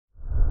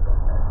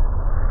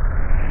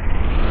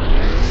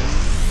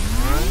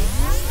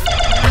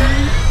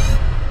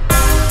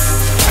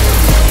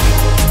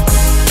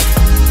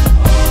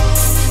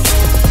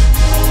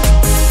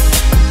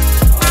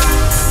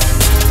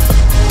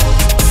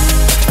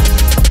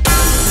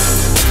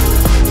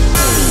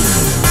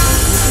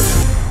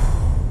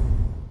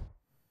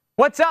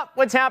What's up?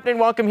 What's happening?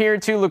 Welcome here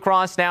to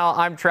Lacrosse Now.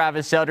 I'm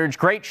Travis Eldridge.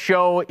 Great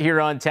show here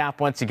on tap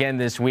once again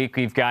this week.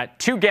 We've got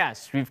two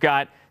guests. We've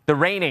got the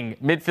reigning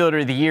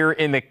midfielder of the year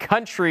in the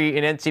country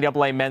in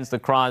NCAA men's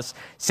lacrosse,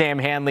 Sam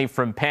Hanley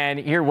from Penn.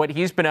 Hear what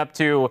he's been up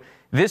to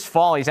this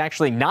fall. He's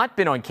actually not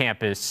been on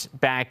campus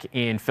back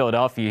in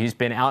Philadelphia. He's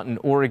been out in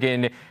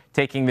Oregon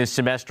taking this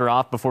semester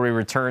off before he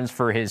returns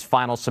for his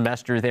final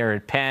semester there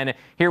at Penn.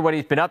 Hear what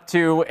he's been up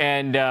to,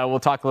 and we'll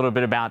talk a little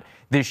bit about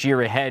this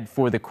year ahead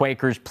for the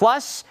Quakers.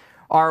 Plus,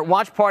 our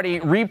Watch Party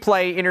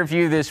replay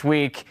interview this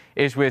week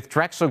is with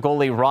Drexel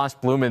goalie Ross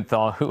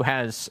Blumenthal, who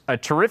has a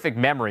terrific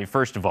memory,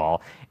 first of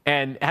all,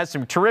 and has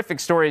some terrific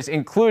stories,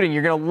 including,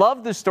 you're going to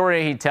love the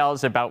story he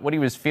tells about what he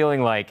was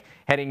feeling like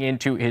heading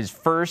into his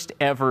first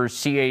ever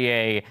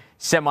CAA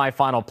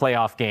semifinal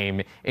playoff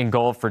game in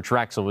goal for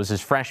Drexel. It was his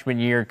freshman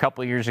year a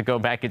couple of years ago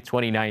back in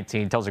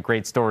 2019. Tells a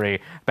great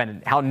story about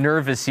how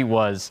nervous he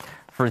was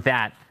for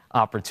that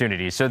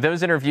opportunity. So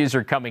those interviews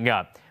are coming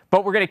up.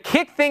 But we're going to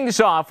kick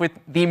things off with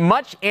the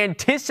much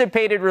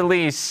anticipated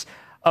release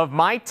of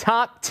my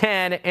top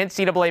 10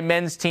 NCAA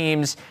men's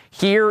teams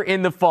here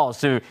in the fall.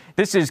 So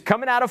this is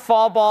coming out of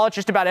fall ball.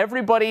 Just about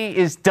everybody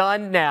is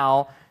done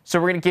now.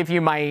 So we're going to give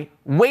you my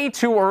way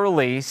too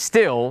early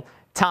still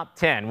top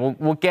 10.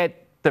 We'll get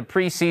the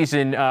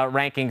preseason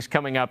rankings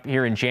coming up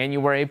here in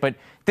January, but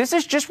this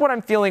is just what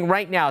I'm feeling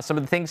right now. Some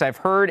of the things I've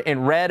heard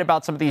and read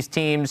about some of these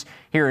teams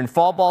here in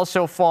fall ball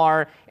so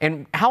far,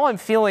 and how I'm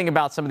feeling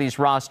about some of these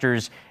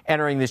rosters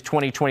entering this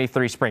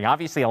 2023 spring.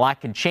 Obviously, a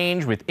lot can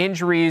change with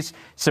injuries.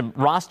 Some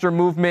roster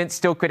movement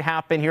still could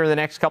happen here in the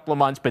next couple of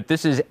months, but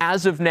this is,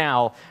 as of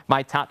now,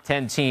 my top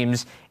 10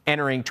 teams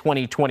entering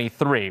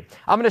 2023.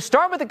 I'm going to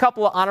start with a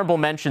couple of honorable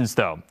mentions,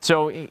 though.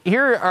 So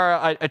here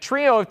are a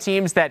trio of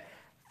teams that,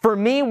 for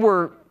me,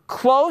 were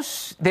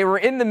close. They were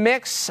in the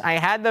mix. I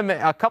had them,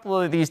 a couple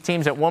of these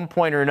teams at one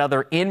point or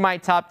another in my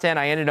top 10.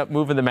 I ended up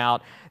moving them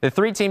out. The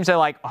three teams I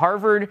like: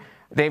 Harvard.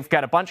 They've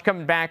got a bunch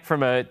coming back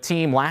from a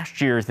team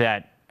last year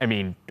that, I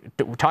mean,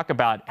 talk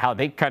about how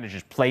they kind of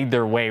just played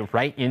their way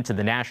right into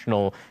the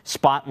national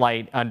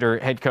spotlight under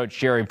head coach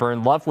Jerry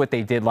Byrne. Love what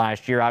they did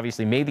last year.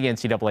 Obviously made the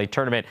NCAA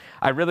tournament.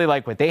 I really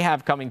like what they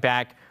have coming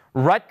back.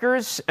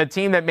 Rutgers, a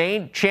team that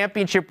made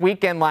championship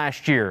weekend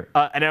last year.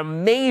 An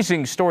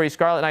amazing story.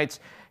 Scarlet Knights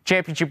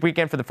championship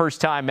weekend for the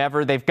first time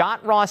ever. They've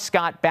got Ross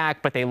Scott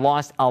back, but they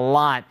lost a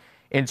lot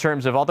in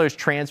terms of all those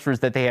transfers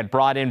that they had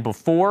brought in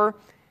before.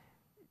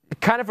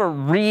 Kind of a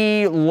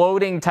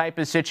reloading type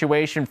of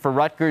situation for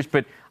Rutgers,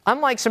 but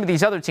unlike some of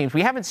these other teams,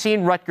 we haven't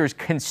seen Rutgers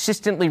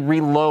consistently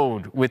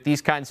reload with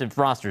these kinds of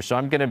rosters. So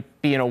I'm going to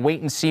be in a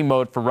wait-and-see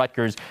mode for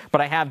Rutgers, but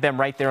I have them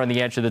right there on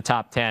the edge of the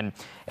top 10.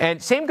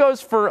 And same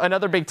goes for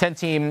another Big Ten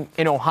team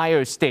in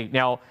Ohio State.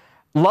 Now,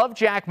 love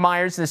Jack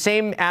Myers. The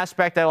same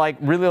aspect I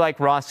really like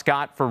Ross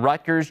Scott for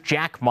Rutgers.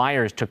 Jack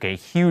Myers took a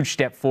huge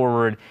step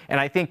forward, and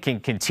I think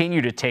can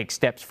continue to take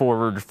steps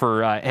forward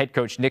for head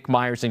coach Nick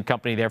Myers and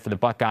company there for the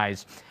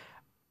Buckeyes.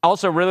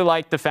 Also really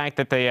like the fact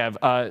that they have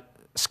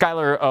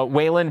Skylar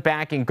Whalen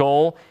back in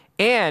goal.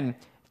 And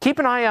keep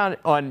an eye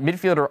on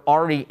midfielder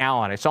Ari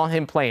Allen. I saw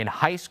him play in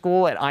high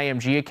school at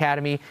IMG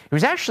Academy. He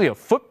was actually a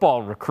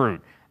football recruit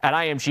at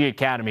IMG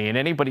Academy. And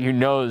anybody who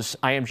knows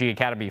IMG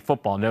Academy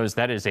football knows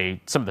that is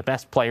some of the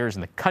best players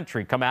in the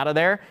country come out of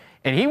there.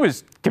 And he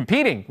was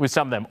competing with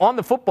some of them on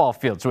the football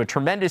field. So a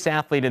tremendous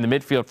athlete in the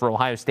midfield for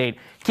Ohio State.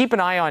 Keep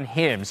an eye on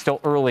him still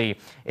early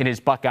in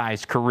his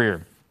Buckeyes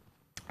career.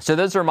 So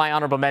those are my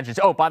honorable mentions.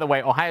 Oh, by the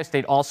way, Ohio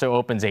State also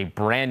opens a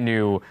brand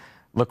new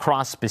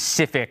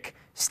lacrosse-specific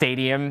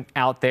stadium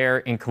out there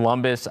in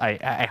Columbus.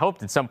 I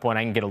hope at some point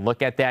I can get a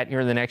look at that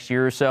here in the next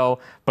year or so,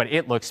 but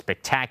it looks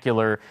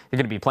spectacular. They're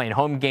going to be playing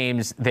home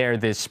games there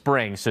this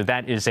spring, so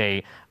that is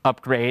a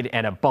upgrade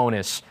and a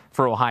bonus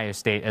for Ohio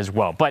State as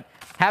well. But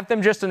have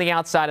them just on the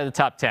outside of the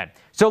top 10.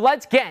 So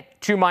let's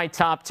get to my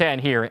top 10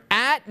 here.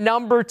 At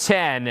number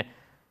 10,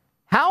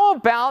 how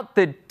about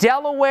the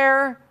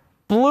Delaware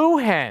Blue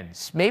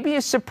Hens? Maybe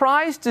a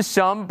surprise to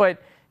some,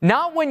 but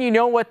not when you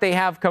know what they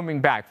have coming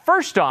back.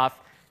 First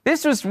off,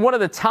 this was one of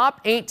the top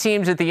 8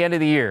 teams at the end of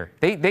the year.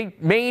 They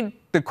made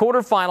the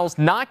quarterfinals,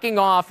 knocking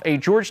off a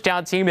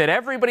Georgetown team that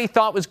everybody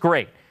thought was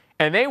great.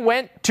 And they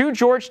went to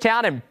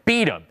Georgetown and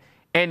beat them,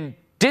 and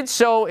did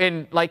so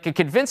in like a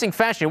convincing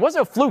fashion. It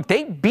wasn't a fluke.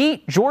 They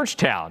beat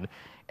Georgetown,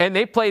 and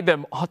they played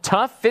them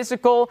tough,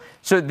 physical.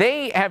 So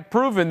they have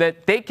proven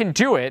that they can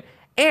do it.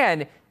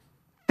 And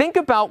think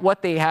about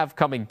what they have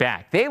coming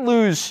back. They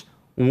lose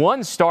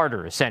one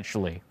starter,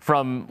 essentially,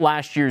 from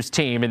last year's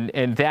team,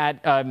 and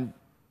that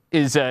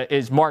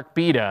is Mark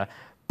Beda.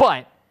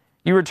 But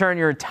you return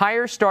your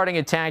entire starting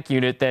attack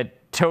unit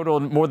that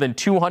totaled more than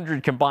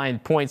 200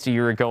 combined points a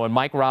year ago, and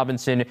Mike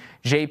Robinson,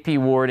 J.P.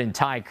 Ward, and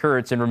Ty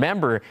Kurtz. And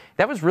remember,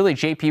 that was really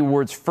J.P.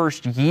 Ward's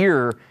first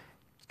year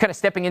kind of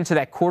stepping into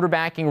that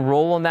quarterbacking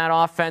role in that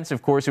offense.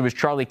 Of course, it was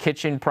Charlie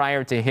Kitchen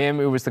prior to him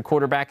who was the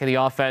quarterback of the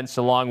offense,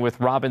 along with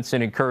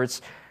Robinson and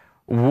Kurtz.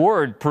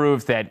 Ward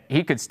proved that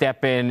he could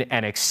step in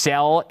and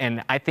excel,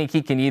 and I think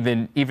he can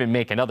even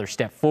make another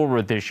step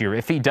forward this year.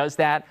 If he does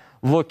that,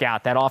 look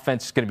out. That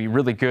offense is going to be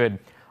really good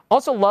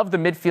Also love the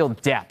midfield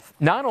depth.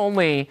 Not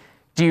only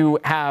do you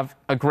have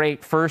a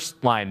great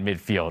first-line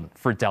midfield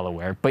for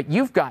Delaware, but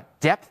you've got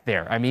depth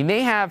there. I mean,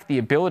 they have the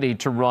ability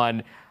to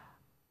run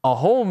a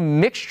whole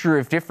mixture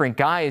of different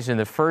guys in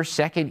the first,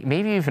 second,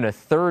 maybe even a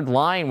third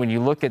line when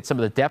you look at some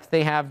of the depth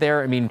they have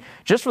there. I mean,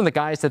 just from the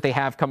guys that they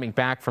have coming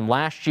back from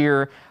last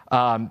year,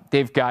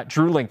 they've got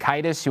Drew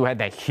Linkaitis, who had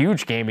that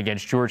huge game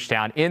against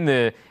Georgetown in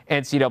the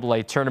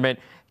NCAA tournament.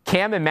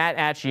 Cam and Matt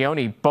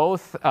Accioni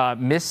both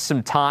missed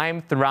some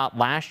time throughout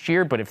last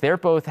year, but if they're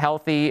both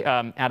healthy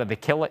out of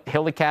the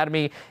Hill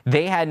Academy,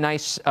 they had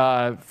nice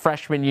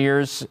freshman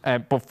years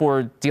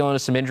before dealing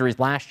with some injuries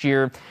last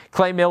year.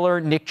 Clay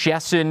Miller, Nick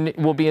Jessen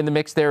will be in the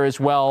mix there as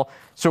well.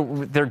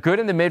 So they're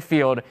good in the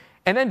midfield.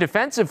 And then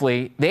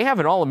defensively, they have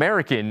an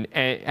All-American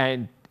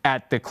and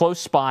at the close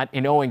spot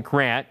in Owen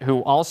Grant,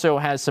 who also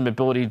has some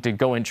ability to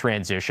go in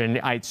transition.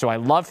 So I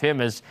love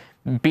him as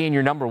being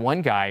your number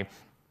one guy.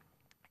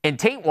 And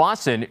Tate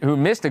Wasson, who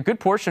missed a good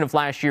portion of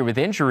last year with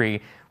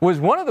injury, was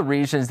one of the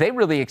reasons they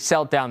really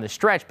excelled down the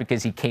stretch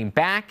because he came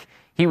back.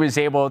 He was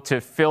able to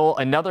fill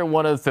another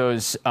one of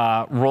those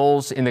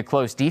roles in the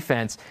close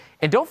defense.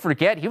 And don't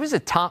forget, he was a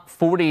top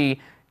 40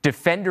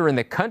 defender in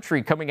the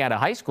country coming out of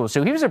high school.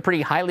 So he was a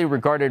pretty highly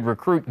regarded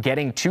recruit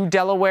getting to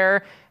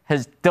Delaware.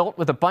 Has dealt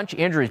with a bunch of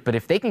injuries, but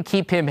if they can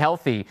keep him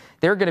healthy,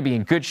 they're going to be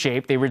in good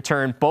shape. They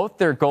returned both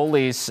their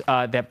goalies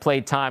that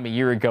played time a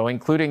year ago,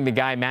 including the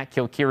guy, Matt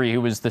Kilkeary,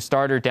 who was the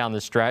starter down the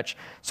stretch.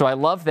 So I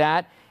love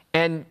that.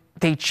 And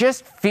they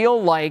just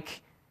feel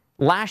like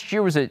last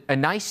year was a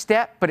nice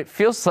step, but it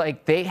feels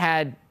like they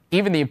had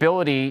even the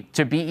ability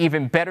to be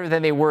even better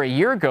than they were a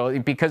year ago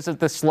because of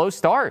the slow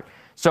start.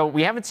 So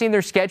we haven't seen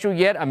their schedule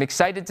yet. I'm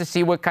excited to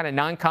see what kind of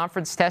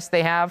non-conference tests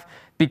they have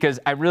because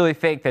I really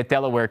think that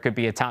Delaware could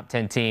be a top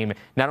 10 team,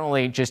 not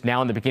only just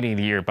now in the beginning of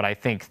the year, but I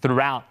think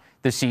throughout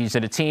the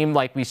season. A team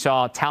like we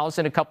saw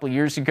Towson a couple of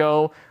years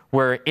ago,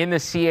 where in the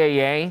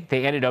CAA,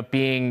 they ended up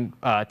being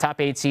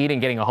top 8 seed and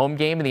getting a home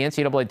game in the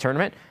NCAA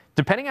tournament.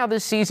 Depending how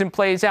this season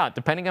plays out,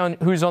 depending on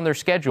who's on their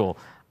schedule,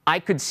 I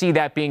could see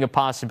that being a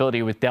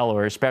possibility with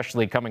Delaware,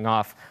 especially coming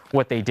off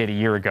what they did a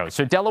year ago.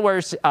 So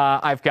Delaware's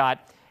I've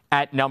got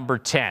at number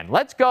 10.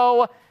 Let's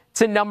go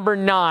to number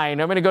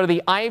 9. I'm going to go to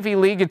the Ivy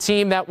League, a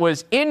team that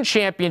was in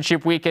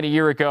championship weekend a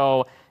year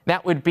ago.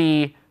 That would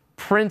be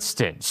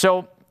Princeton.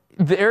 So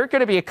there are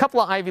going to be a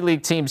couple of Ivy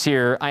League teams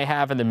here I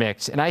have in the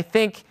mix. And I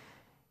think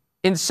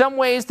in some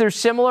ways they're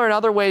similar, in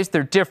other ways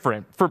they're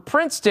different. For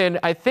Princeton,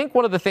 I think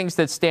one of the things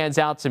that stands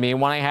out to me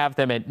when I have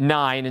them at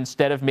 9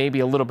 instead of maybe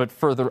a little bit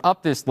further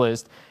up this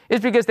list is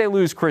because they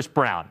lose Chris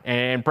Brown.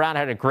 And Brown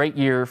had a great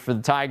year for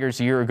the Tigers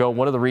a year ago.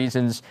 One of the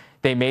reasons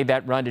they made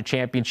that run to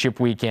championship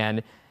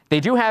weekend. They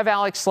do have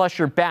Alex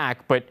Slusher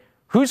back, but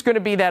who's going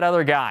to be that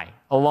other guy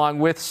along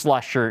with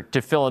Slusher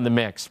to fill in the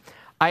mix?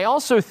 I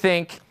also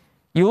think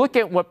you look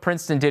at what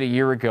Princeton did a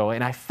year ago,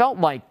 and I felt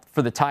like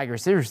for the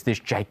Tigers, there's this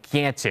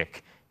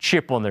gigantic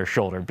chip on their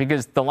shoulder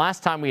because the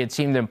last time we had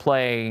seen them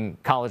playing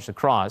college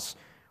lacrosse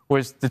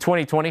was the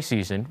 2020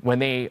 season when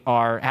they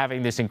are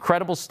having this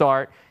incredible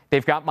start.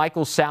 They've got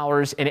Michael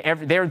Sowers,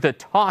 and they're the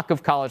talk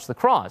of college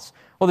lacrosse.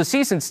 Well, the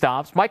season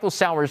stops, Michael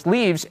Sowers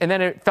leaves, and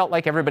then it felt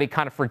like everybody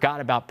kind of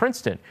forgot about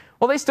Princeton.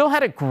 Well, they still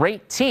had a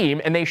great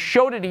team, and they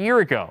showed it a year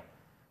ago.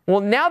 Well,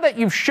 now that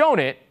you've shown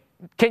it,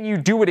 can you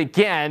do it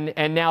again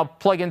and now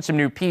plug in some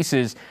new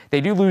pieces?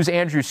 They do lose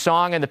Andrew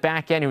Song on the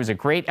back end, who was a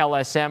great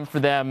LSM for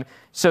them.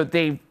 So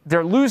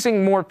they're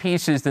losing more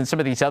pieces than some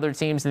of these other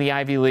teams in the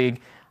Ivy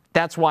League.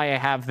 That's why I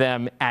have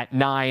them at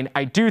 9.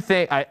 I do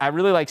think I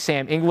really like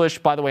Sam English,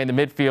 by the way, in the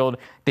midfield.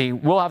 They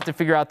will have to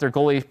figure out their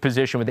goalie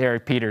position with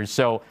Eric Peters.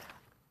 So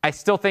I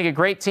still think a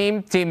great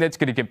team that's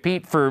going to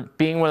compete for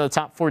being one of the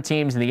top 4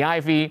 teams in the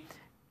Ivy,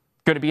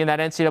 going to be in that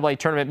NCAA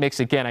tournament mix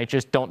again. I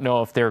just don't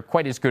know if they're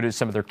quite as good as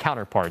some of their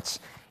counterparts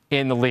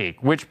in the league,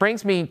 which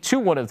brings me to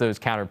one of those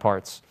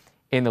counterparts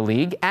in the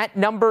league at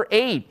number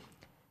 8.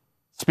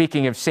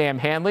 Speaking of Sam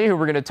Hanley, who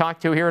we're going to talk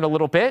to here in a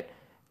little bit,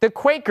 the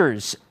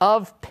Quakers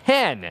of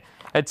Penn,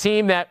 a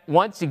team that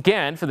once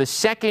again, for the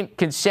second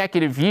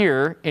consecutive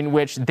year in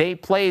which they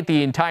played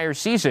the entire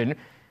season,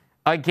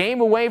 a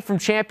game away from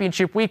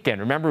championship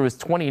weekend. Remember, it was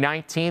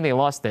 2019. They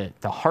lost the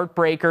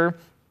heartbreaker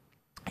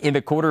in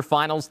the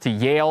quarterfinals to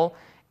Yale.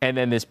 And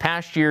then this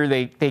past year,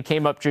 they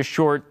came up just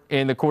short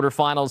in the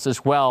quarterfinals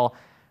as well.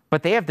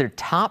 But they have their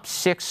top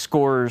 6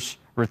 scorers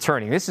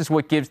returning. This is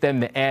what gives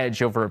them the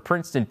edge over a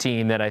Princeton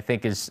team that I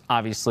think is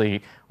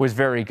obviously was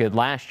very good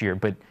last year.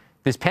 But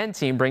this Penn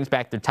team brings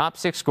back their top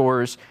 6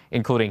 scorers,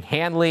 including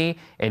Hanley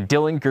and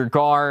Dylan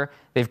Gergar.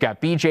 They've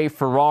got B.J.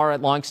 Farrar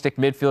at long stick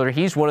midfielder.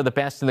 He's one of the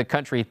best in the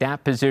country at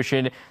that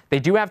position. They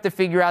do have to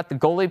figure out the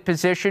goalie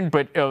position,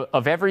 but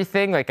of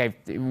everything,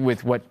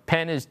 with what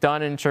Penn has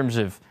done in terms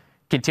of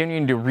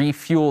continuing to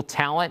refuel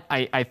talent,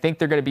 I think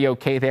they're going to be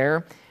okay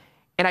there.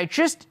 And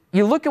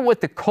you look at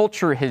what the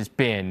culture has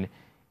been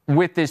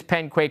with this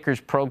Penn Quakers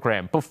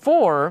program.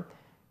 Before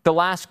the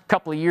last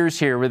couple of years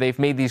here where they've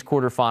made these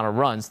quarterfinal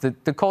runs,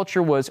 the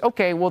culture was,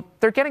 okay, well,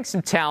 they're getting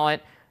some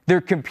talent.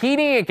 They're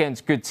competing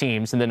against good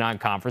teams in the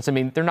non-conference. I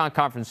mean, their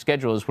non-conference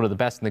schedule is one of the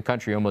best in the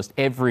country almost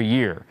every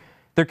year.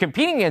 They're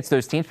competing against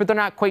those teams, but they're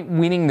not quite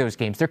winning those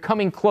games. They're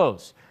coming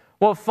close.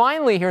 Well,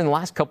 finally, here in the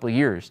last couple of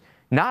years,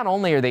 not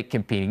only are they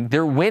competing,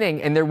 they're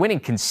winning, and they're winning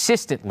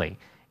consistently.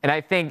 And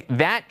I think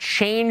that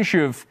change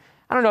of,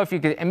 I don't know if you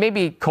could, and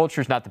maybe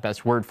culture is not the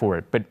best word for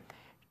it, but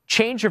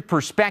change of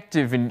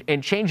perspective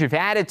and change of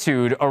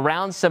attitude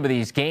around some of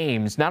these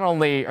games. Not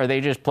only are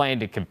they just playing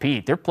to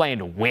compete, they're playing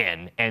to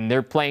win, and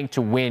they're playing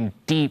to win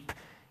deep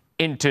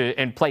into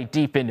and play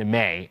deep into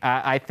May.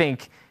 I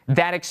think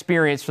that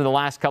experience for the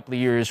last couple of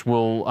years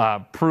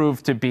will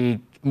prove to be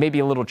maybe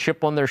a little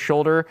chip on their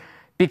shoulder,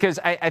 because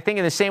I think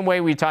in the same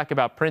way we talk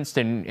about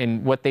Princeton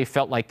and what they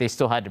felt like they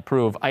still had to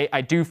prove,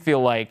 I do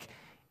feel like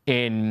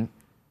in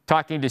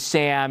talking to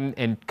Sam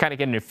and kind of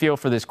getting a feel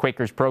for this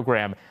Quakers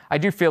program, I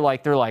do feel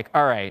like they're like,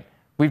 all right,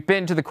 we've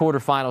been to the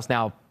quarterfinals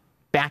now,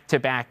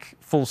 back-to-back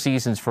full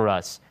seasons for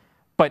us.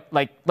 But,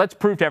 like, let's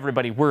prove to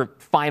everybody we're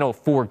Final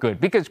Four good.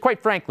 Because,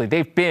 quite frankly,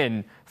 they've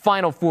been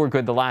Final Four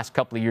good the last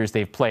couple of years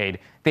they've played.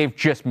 They've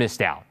just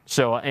missed out.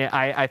 So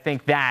I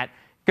think that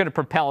going to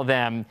propel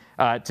them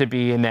to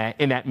be in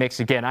that mix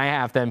again. I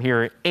have them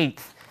here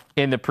 8th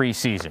in the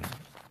preseason.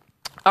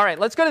 All right,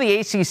 let's go to the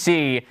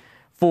ACC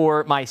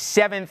for my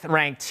 7th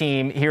ranked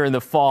team here in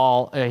the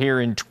fall, here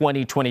in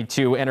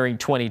 2022, entering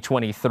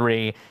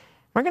 2023.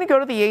 We're going to go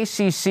to the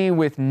ACC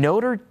with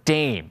Notre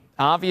Dame.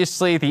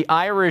 Obviously, the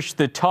Irish,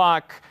 the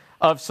talk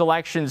of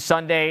Selection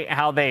Sunday,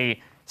 how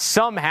they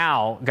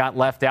somehow got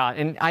left out.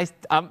 And I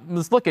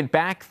was looking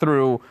back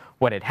through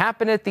what had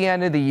happened at the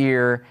end of the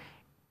year,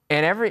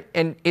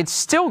 and it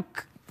still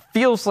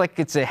feels like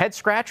it's a head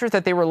scratcher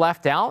that they were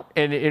left out.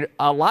 And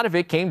a lot of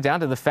it came down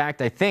to the fact,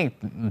 I think,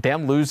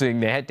 them losing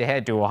the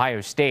head-to-head to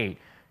Ohio State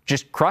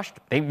just crushed.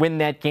 They win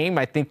that game.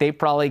 I think they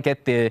probably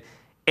get the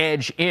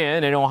edge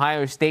in, and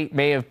Ohio State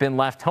may have been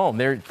left home.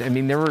 There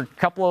were a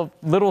couple of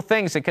little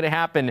things that could have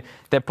happened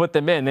that put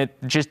them in. It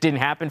just didn't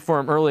happen for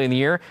them early in the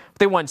year.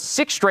 They won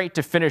 6 straight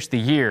to finish the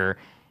year,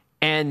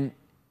 and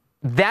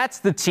that's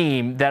the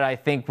team that I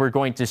think we're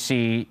going to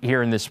see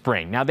here in the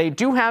spring. Now, they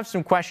do have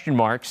some question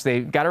marks.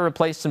 They've got to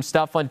replace some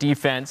stuff on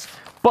defense,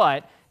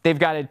 but they've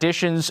got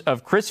additions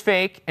of Chris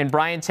Fake and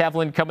Brian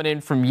Tevlin coming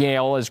in from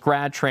Yale as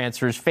grad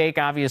transfers. Fake,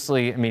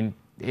 obviously, I mean,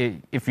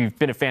 if you've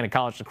been a fan of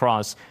college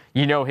lacrosse,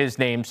 you know his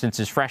name since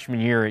his freshman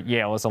year at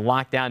Yale as a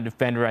lockdown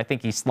defender. I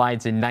think he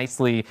slides in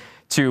nicely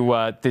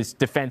to this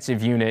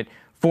defensive unit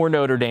for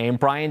Notre Dame.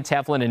 Brian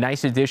Tevlin, a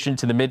nice addition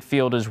to the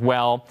midfield as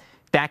well.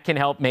 That can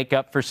help make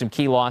up for some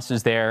key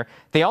losses there.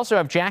 They also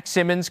have Jack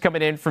Simmons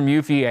coming in from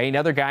UVA.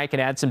 Another guy can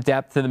add some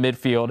depth to the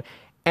midfield.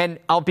 And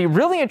I'll be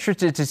really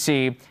interested to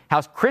see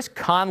how Chris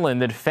Conlon,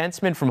 the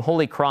defenseman from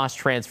Holy Cross,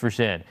 transfers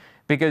in.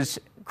 Because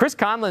Chris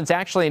Conlon's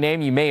actually a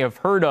name you may have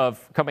heard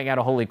of coming out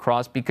of Holy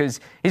Cross, because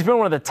he's been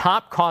one of the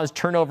top cause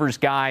turnovers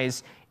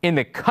guys in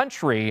the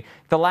country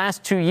the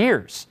last 2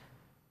 years.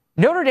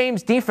 Notre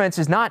Dame's defense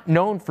is not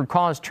known for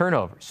cause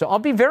turnovers. So I'll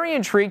be very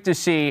intrigued to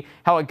see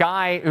how a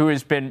guy who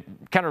has been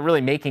kind of really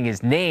making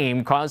his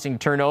name causing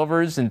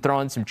turnovers and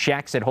throwing some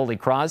checks at Holy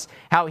Cross,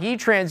 how he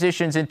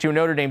transitions into a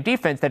Notre Dame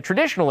defense that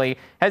traditionally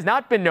has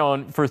not been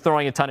known for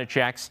throwing a ton of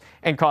checks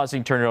and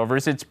causing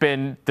turnovers. It's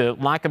been the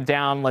lock them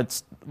down,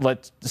 let's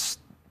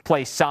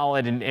play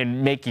solid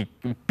and make you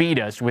beat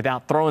us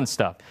without throwing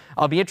stuff.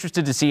 I'll be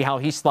interested to see how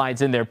he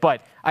slides in there,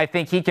 but I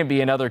think he can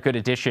be another good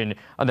addition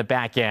on the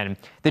back end.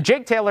 The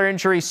Jake Taylor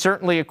injury,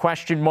 certainly a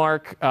question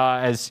mark,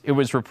 as it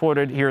was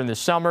reported here in the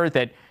summer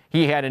that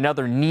he had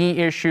another knee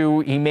issue.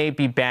 He may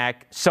be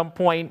back some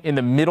point in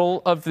the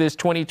middle of this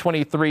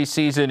 2023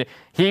 season.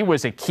 He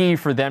was a key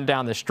for them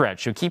down the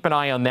stretch, so keep an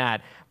eye on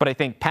that. But I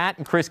think Pat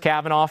and Chris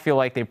Cavanaugh feel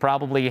like they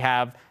probably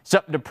have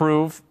something to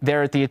prove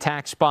there at the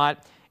attack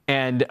spot.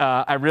 And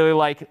I really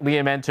like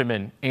Liam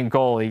Entenmann in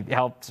goal. He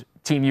helped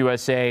Team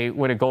USA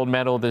win a gold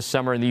medal this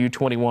summer in the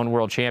U21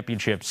 World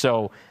Championship.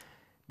 So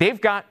they've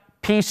got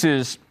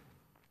pieces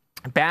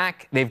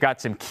back. They've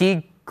got some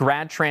key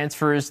grad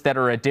transfers that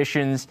are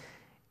additions.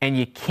 And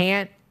you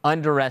can't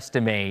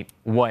underestimate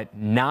what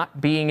not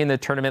being in the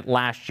tournament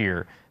last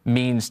year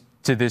means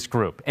to this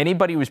group.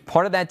 Anybody who was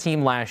part of that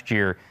team last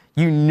year,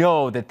 you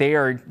know that they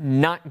are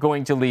not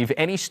going to leave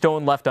any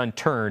stone left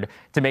unturned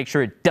to make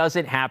sure it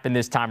doesn't happen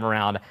this time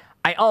around.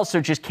 I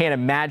also just can't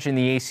imagine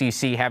the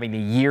ACC having the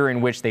year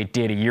in which they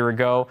did a year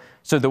ago.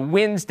 So the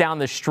wins down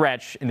the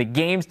stretch and the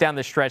games down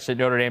the stretch that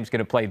Notre Dame's going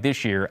to play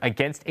this year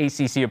against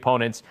ACC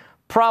opponents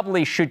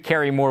probably should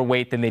carry more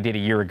weight than they did a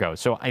year ago.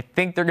 So I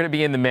think they're going to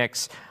be in the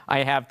mix.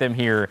 I have them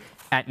here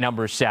at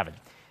number 7.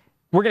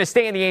 We're going to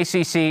stay in the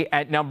ACC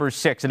at number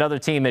 6, another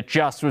team that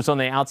just was on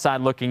the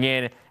outside looking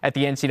in at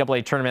the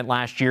NCAA tournament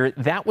last year.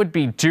 That would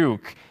be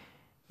Duke.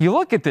 You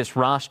look at this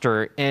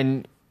roster,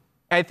 and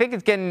I think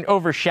it's getting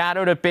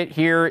overshadowed a bit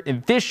here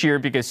in this year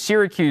because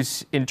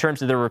Syracuse, in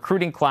terms of their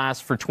recruiting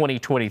class for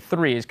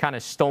 2023, has kind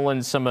of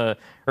stolen some of,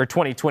 or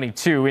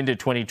 2022 into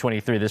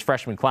 2023, this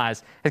freshman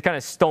class, has kind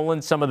of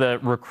stolen some of the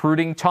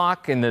recruiting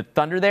talk and the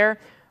thunder there.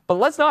 But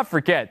let's not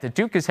forget that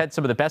Duke has had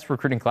some of the best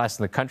recruiting classes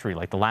in the country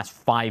like the last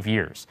 5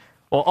 years.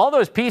 Well, all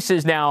those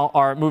pieces now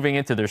are moving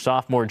into their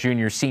sophomore,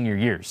 junior, senior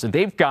years. So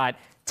they've got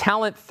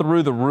talent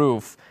through the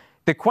roof.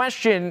 The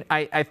question,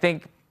 I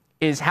think,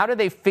 is how do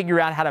they figure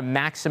out how to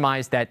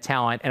maximize that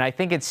talent? And I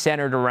think it's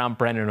centered around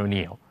Brennan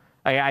O'Neill.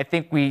 I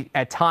think we,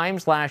 at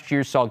times last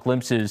year, saw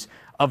glimpses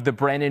of the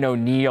Brennan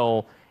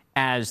O'Neill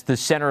as the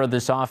center of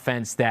this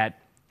offense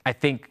that I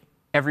think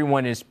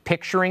everyone is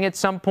picturing at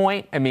some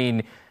point. I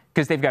mean,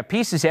 because they've got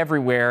pieces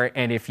everywhere,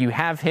 and if you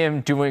have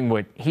him doing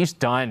what he's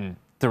done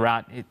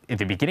throughout at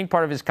the beginning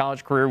part of his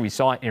college career, we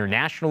saw it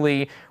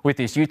internationally with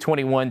his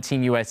U21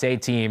 Team USA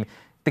team,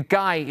 the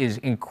guy is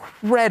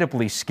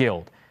incredibly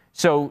skilled.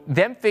 So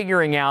them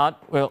figuring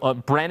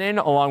out, Brennan,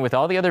 along with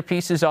all the other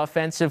pieces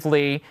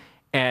offensively,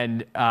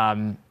 and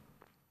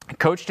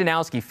Coach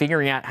Danowski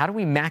figuring out how do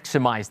we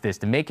maximize this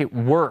to make it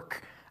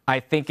work, I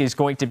think is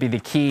going to be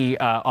the key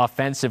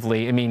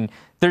offensively. I mean,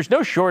 there's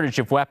no shortage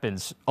of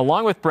weapons.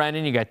 Along with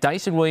Brennan, you got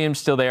Dyson Williams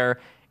still there.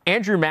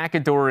 Andrew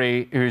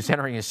McAdory, who's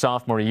entering his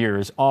sophomore year,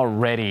 is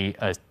already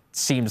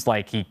seems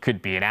like he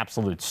could be an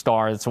absolute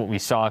star. That's what we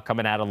saw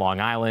coming out of Long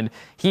Island.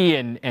 He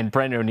and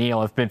Brennan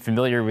O'Neill have been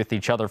familiar with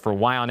each other for a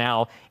while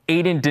now.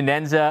 Aiden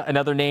Denenza,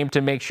 another name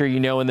to make sure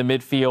you know in the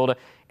midfield.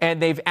 And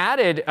they've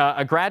added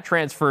a grad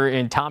transfer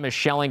in Thomas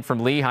Schelling from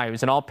Lehigh,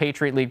 who's an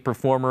All-Patriot League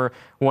performer,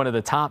 one of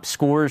the top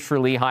scorers for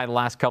Lehigh the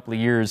last couple of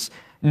years.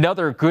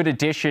 Another good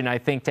addition, I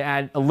think, to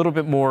add a little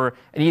bit more,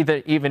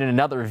 even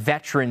another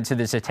veteran to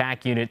this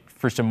attack unit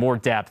for some more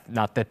depth.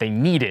 Not that they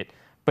need it,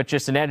 but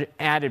just an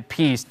added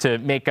piece to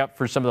make up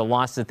for some of the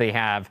losses that they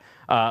have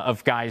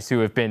of guys who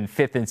have been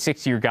 5th and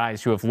 6th year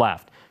guys who have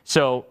left.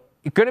 So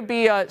it's going to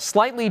be a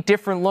slightly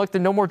different look.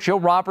 No more Joe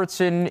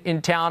Robertson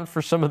in town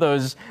for some of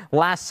those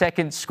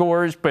last-second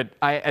scores, but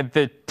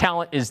the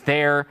talent is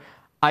there.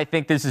 I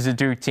think this is a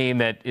Duke team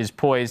that is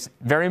poised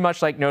very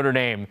much like Notre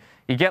Dame.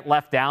 You get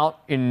left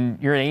out in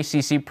your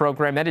ACC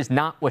program, that is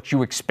not what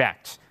you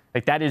expect.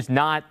 Like, that is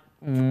not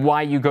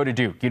why you go to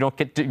Duke. You don't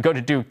get to go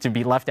to Duke to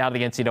be left out of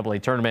the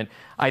NCAA tournament.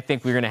 I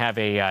think we're going to have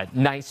a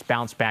nice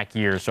bounce-back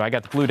year. So I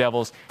got the Blue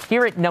Devils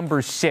here at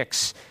number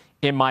 6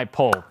 in my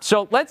poll.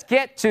 So let's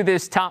get to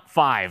this top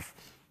 5.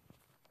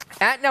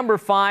 At number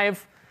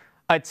 5,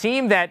 a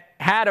team that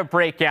had a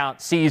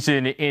breakout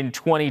season in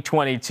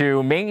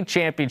 2022, main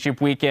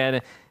championship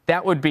weekend,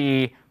 that would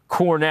be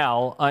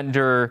Cornell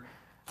under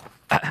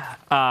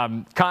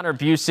Connor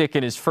Busick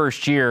in his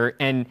first year.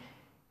 And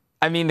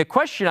I mean, the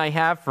question I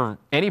have for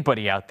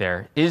anybody out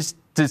there is,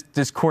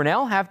 does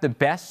Cornell have the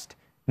best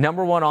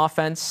number 1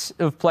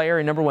 offensive player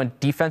and number 1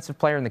 defensive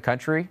player in the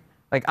country?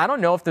 Like, I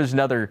don't know if there's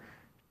another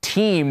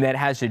team that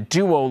has a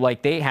duo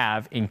like they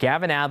have in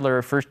Gavin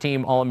Adler,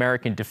 first-team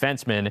All-American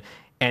defenseman,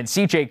 and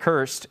C.J.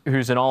 Kirst,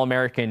 who's an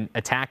All-American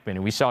attackman.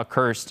 And we saw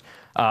Kirst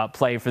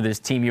play for this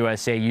Team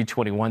USA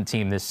U21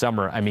 team this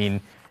summer. I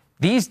mean,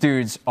 these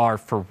dudes are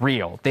for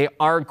real. They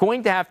are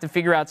going to have to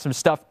figure out some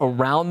stuff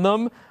around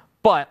them,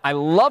 but I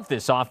love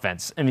this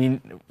offense. I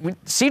mean,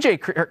 C.J.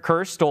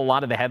 Kirst stole a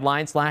lot of the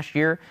headlines last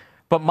year,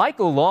 but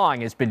Michael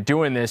Long has been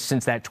doing this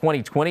since that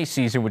 2020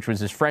 season, which was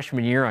his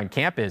freshman year on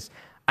campus.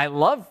 I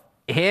love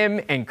him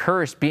and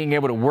Kirst being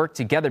able to work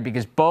together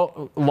because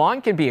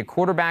Long can be a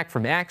quarterback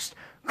from X.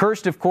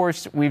 Kirst, of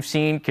course, we've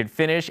seen can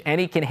finish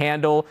and he can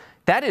handle.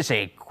 That is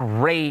a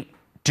great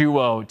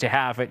duo to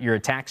have at your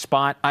attack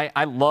spot.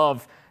 I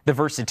love the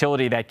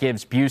versatility that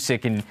gives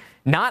Busick and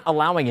not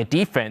allowing a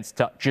defense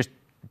to just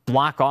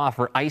block off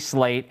or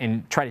isolate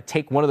and try to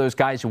take one of those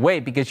guys away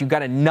because you've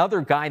got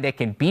another guy that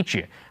can beat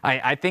you.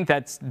 I think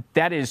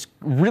that is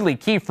really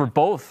key for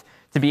both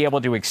to be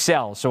able to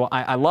excel. So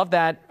I love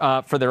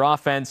that for their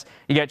offense.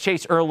 You got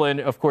Chase Erlin,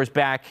 of course,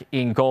 back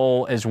in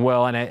goal as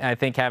well. And I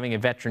think having a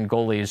veteran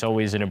goalie is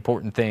always an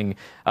important thing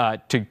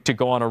to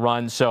go on a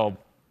run. So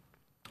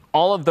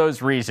all of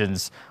those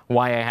reasons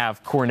why I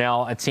have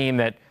Cornell, a team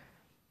that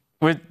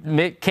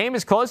came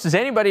as close as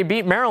anybody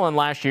beat Maryland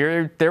last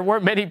year. There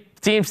weren't many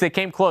teams that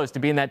came close to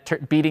beating that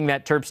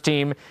Terps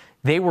team.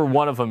 They were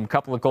one of them, a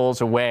couple of goals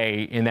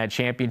away in that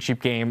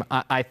championship game.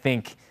 I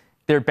think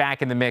they're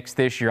back in the mix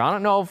this year. I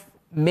don't know if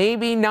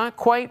maybe not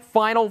quite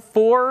Final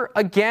Four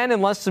again,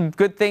 unless some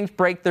good things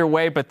break their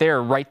way, but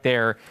they're right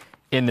there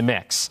in the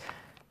mix.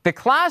 The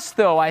class,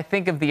 though, I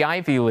think of the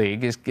Ivy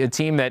League is a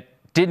team that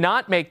did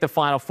not make the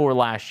Final Four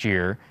last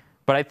year,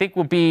 but I think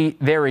we'll be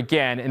there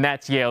again, and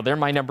that's Yale. They're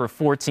my number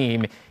 4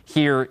 team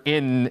here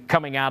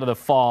coming out of the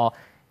fall.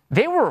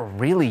 They were a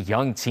really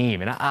young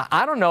team, and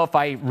I don't know if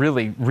I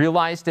really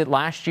realized it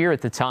last year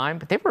at the time,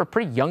 but they were a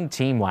pretty young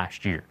team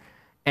last year.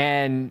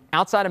 And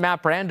outside of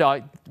Matt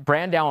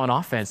Brandow on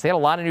offense, they had a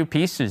lot of new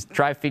pieces to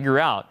try to figure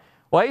out.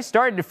 Well, they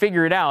started to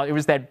figure it out. It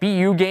was that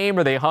BU game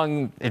where they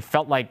hung, it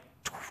felt like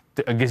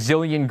a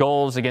gazillion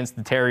goals against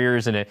the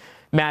Terriers in a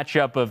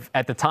matchup of,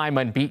 at the time,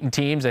 unbeaten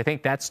teams. I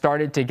think that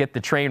started to get the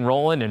train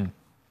rolling, and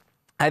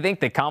I think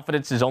the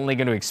confidence is only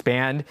going to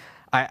expand.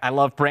 I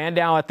love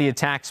Brandow at the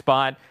attack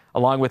spot,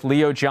 along with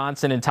Leo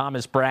Johnson and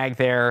Thomas Bragg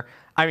there.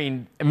 I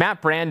mean,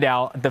 Matt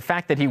Brandow, the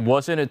fact that he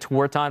wasn't a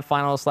Tewaaraton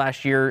finalist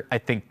last year, I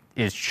think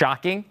is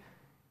shocking.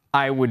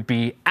 I would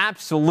be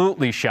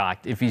absolutely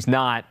shocked if he's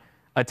not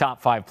a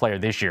top 5 player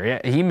this year.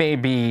 He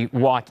may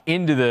walk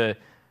into the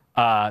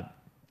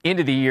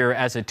year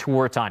as a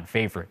Tewaaraton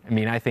favorite. I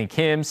mean, I think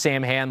him,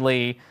 Sam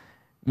Hanley,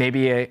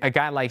 maybe a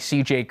guy like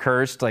C.J.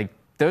 Kirst, like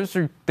those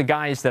are the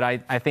guys that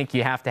I think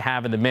you have to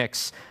have in the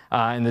mix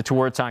in the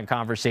Tewaaraton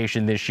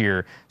conversation this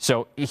year.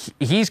 So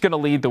he's going to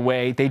lead the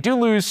way. They do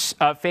lose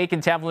Fake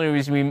and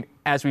Tavlin, who,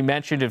 as we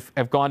mentioned,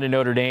 have gone to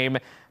Notre Dame,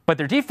 but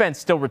their defense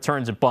still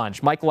returns a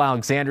bunch. Michael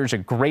Alexander's a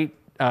great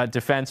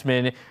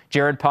defenseman.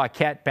 Jared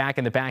Paquette back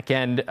in the back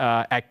end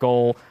at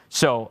goal.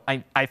 So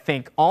I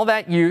think all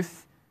that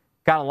youth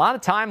got a lot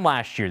of time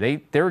last year.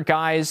 They were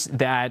guys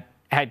that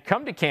had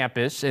come to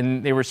campus,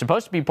 and they were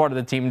supposed to be part of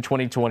the team in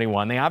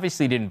 2021. They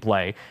obviously didn't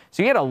play.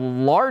 So you had a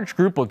large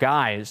group of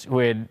guys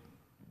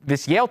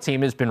this Yale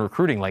team has been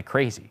recruiting like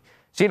crazy.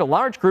 So you had a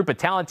large group of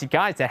talented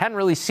guys that hadn't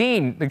really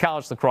seen the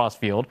college lacrosse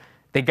field.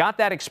 They got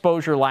that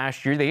exposure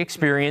last year. They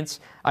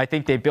experienced. I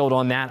think they build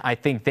on that. I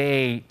think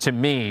they, to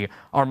me,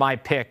 are my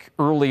pick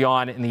early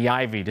on in the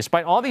Ivy.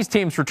 Despite all these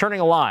teams returning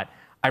a lot,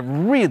 I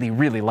really,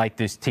 really like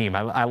this team.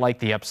 I like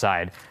the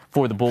upside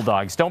for the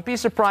Bulldogs. Don't be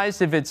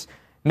surprised if it's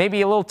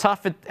maybe a little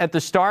tough at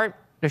the start.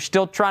 They're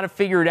still trying to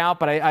figure it out,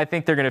 but I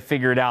think they're going to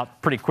figure it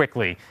out pretty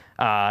quickly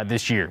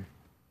this year.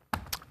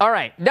 All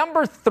right,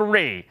 number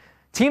 3.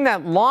 Team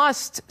that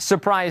lost,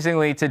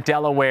 surprisingly, to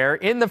Delaware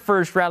in the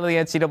first round of the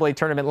NCAA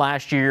tournament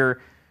last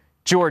year,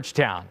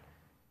 Georgetown.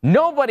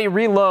 Nobody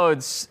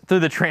reloads through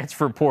the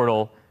transfer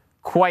portal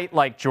quite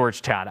like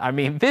Georgetown. I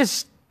mean,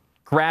 this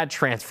grad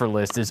transfer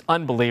list is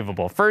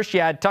unbelievable. First,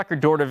 you had Tucker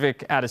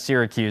Dordovic out of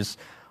Syracuse,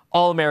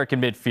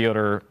 All-American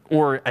midfielder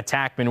or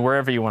attackman,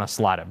 wherever you want to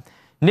slot him.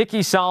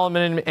 Nicky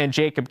Solomon and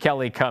Jacob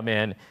Kelly come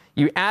in.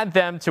 You add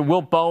them to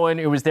Will Bowen,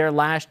 who was there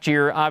last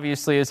year,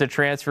 obviously, as a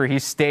transfer. He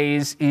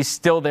stays. He's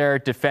still there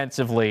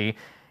defensively.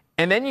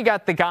 And then you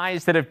got the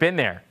guys that have been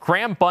there.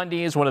 Graham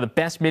Bundy is one of the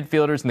best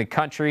midfielders in the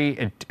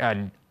country.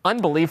 An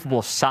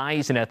unbelievable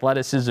size and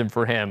athleticism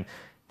for him.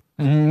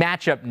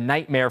 Matchup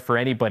nightmare for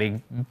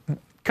anybody.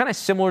 Kind of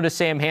similar to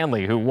Sam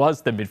Hanley, who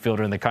was the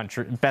midfielder in the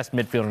country, best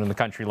midfielder in the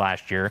country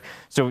last year.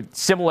 So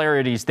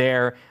similarities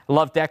there. I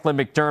love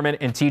Declan McDermott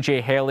and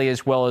TJ Haley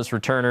as well as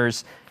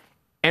returners.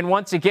 And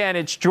once again,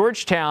 it's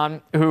Georgetown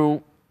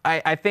who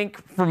I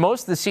think for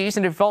most of the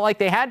season, it felt like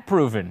they had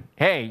proven,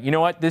 hey, you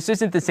know what? This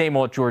isn't the same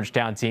old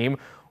Georgetown team.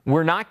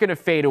 We're not going to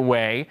fade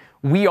away.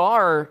 We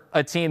are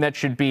a team that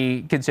should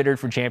be considered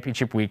for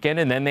championship weekend,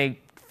 and then they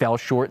fell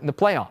short in the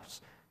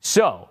playoffs.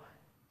 So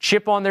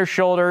chip on their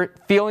shoulder,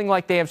 feeling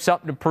like they have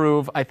something to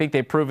prove. I think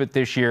they prove it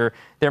this year.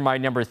 They're my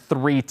number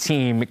 3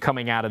 team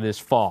coming out of this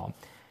fall.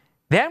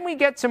 Then we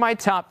get to my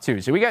top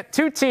 2. So we got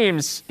 2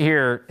 teams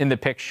here in the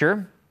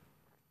picture.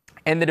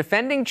 And the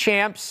defending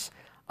champs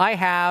I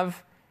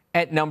have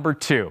at number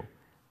 2.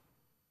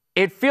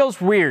 It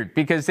feels weird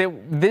because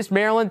this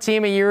Maryland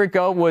team a year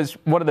ago was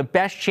one of the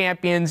best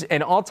champions,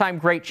 an all-time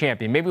great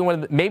champion,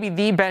 maybe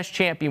the best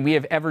champion we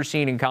have ever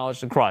seen in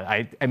college lacrosse.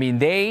 I mean,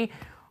 they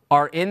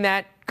are in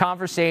that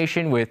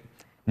conversation with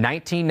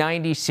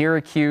 1990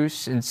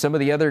 Syracuse and some of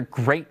the other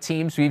great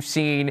teams we've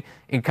seen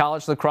in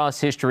college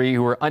lacrosse history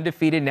who are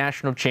undefeated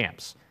national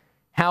champs.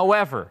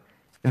 However,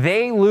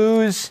 they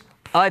lose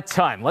a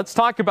ton. Let's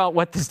talk about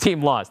what this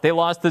team lost. They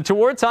lost the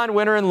Tewaaraton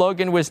winner in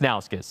Logan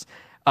Wisnauskas.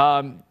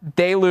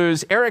 They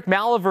lose Eric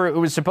Maliver, who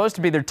was supposed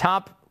to be their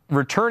top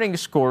returning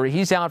scorer.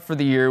 He's out for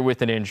the year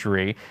with an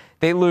injury.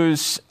 They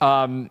lose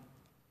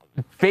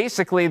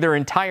basically their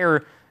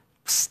entire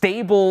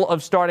stable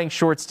of starting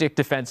short stick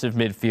defensive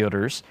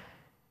midfielders.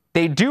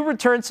 They do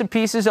return some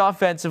pieces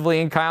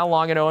offensively in Kyle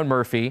Long and Owen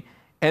Murphy,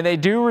 and they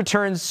do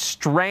return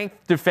strength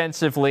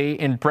defensively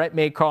in Brett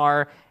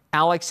Makar,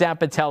 Alex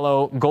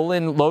Zapatello,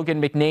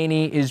 Logan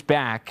McNaney is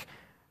back.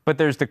 But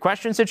there's the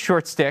questions at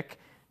short stick.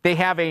 They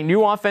have a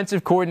new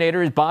offensive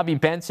coordinator as Bobby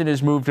Benson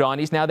has moved on.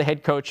 He's now the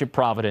head coach at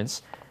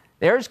Providence.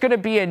 There's going to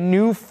be a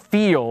new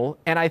feel,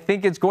 and I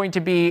think it's going to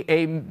be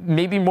a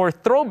maybe more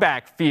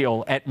throwback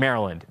feel at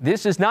Maryland.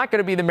 This is not going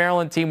to be the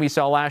Maryland team we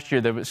saw last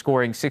year that was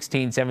scoring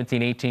 16,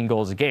 17, 18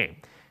 goals a game.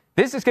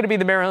 This is going to be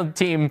the Maryland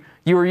team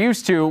you were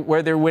used to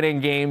where they're winning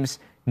games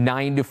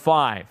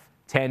 9-5.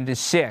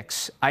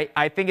 10-6.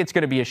 I think it's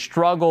going to be a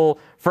struggle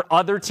for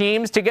other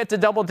teams to get to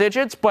double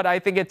digits, but I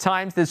think at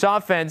times this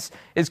offense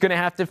is going to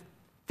have to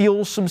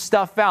feel some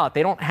stuff out.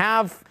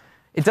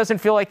 It doesn't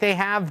feel like they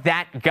have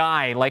that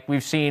guy like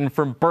we've seen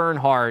from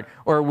Bernhardt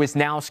or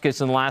Wisnauskas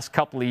in the last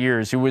couple of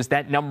years, who was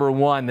that number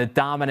 1, the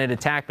dominant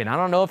attackman. I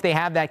don't know if they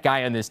have that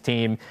guy on this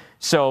team.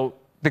 So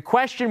the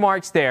question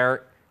marks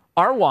there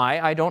are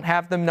why I don't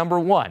have them number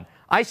 1.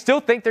 I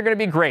still think they're going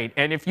to be great.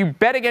 And if you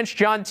bet against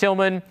John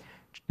Tillman,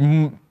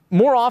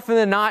 more often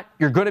than not,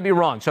 you're going to be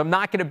wrong. So I'm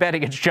not going to bet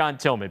against John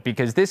Tillman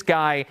because this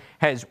guy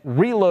has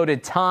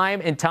reloaded time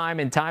and time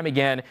and time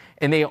again,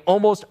 and they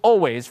almost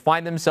always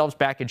find themselves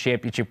back in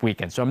championship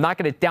weekend. So I'm not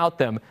going to doubt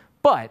them.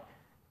 But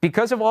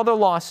because of all their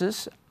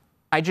losses,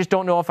 I just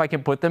don't know if I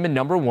can put them in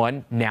number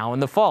 1 now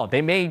in the fall.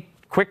 They may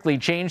quickly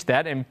change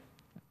that, and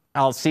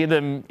I'll see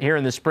them here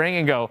in the spring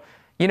and go,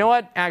 you know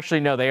what? Actually,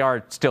 no, they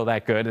are still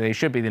that good. They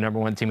should be the number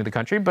 1 team in the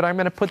country, but I'm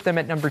going to put them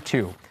at number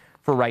 2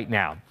 for right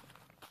now.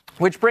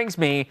 Which brings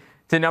me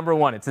to number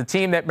 1. It's the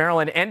team that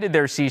Maryland ended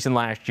their season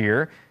last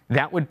year.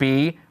 That would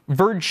be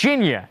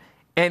Virginia.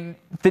 And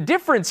the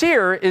difference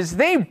here is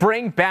they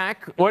bring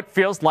back what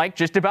feels like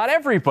just about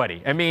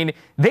everybody. I mean,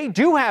 they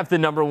do have their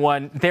number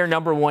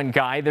one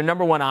guy, their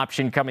number 1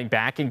 option coming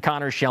back in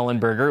Connor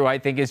Schellenberger, who I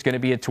think is going to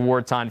be a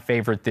Tewaaraton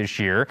favorite this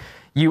year.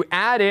 You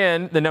add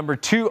in the number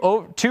 2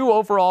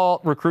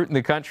 overall recruit in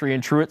the country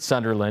in Truett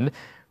Sunderland.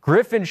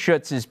 Griffin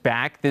Schutz is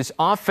back. This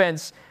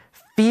offense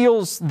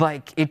feels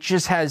like it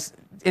just has,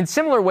 in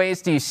similar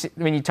ways to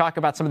when you talk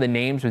about some of the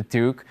names with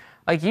Duke,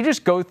 like you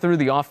just go through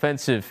the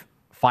offensive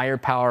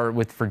firepower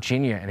with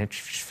Virginia, and it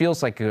just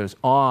feels like it goes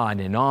on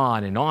and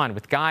on and on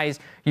with guys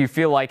you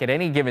feel like at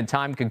any given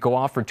time could go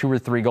off for 2 or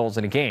 3 goals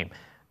in a game.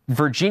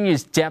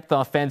 Virginia's depth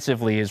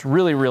offensively is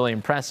really, really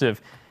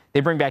impressive.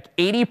 They bring back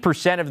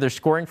 80% of their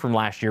scoring from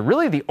last year.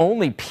 Really, the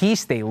only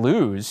piece they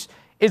lose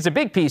is a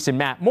big piece in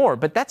Matt Moore,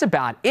 but that's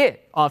about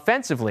it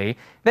offensively.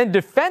 Then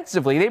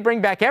defensively, they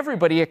bring back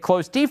everybody at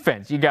close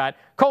defense. You got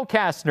Cole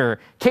Kastner,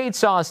 Cade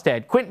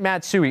Sawstead, Quentin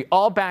Matsui,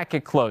 all back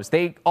at close.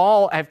 They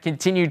all have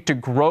continued to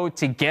grow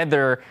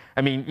together.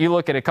 I mean, you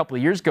look at a couple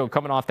of years ago,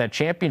 coming off that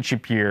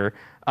championship year,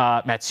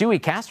 Matsui,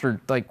 Kastner,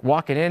 like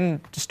walking in,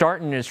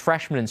 starting as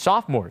freshmen and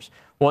sophomores.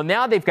 Well,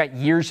 now they've got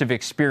years of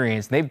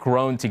experience. They've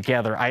grown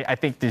together. I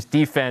think this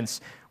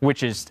defense,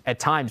 which is at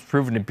times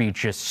proven to be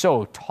just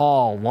so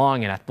tall,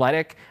 long, and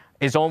athletic,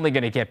 is only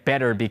going to get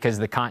better because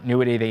of the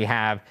continuity they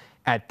have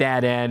at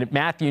that end.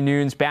 Matthew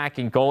Nunes back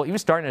in goal. He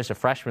was starting as a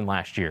freshman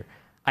last year.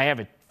 I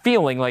have a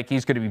feeling like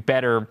he's going to be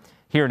better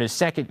here in his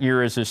second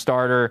year as a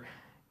starter.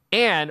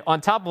 And on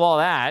top of all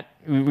that,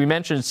 we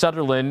mentioned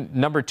Sutherland,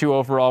 number 2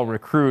 overall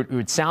recruit, who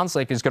it sounds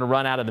like is going to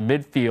run out of the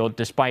midfield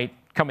despite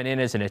coming in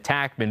as an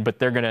attackman, but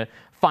they're going to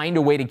find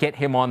a way to get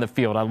him on the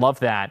field. I love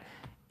that.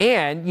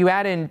 And you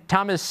add in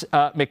Thomas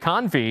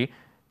McConvey,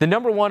 the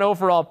number 1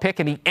 overall pick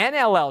in the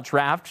NLL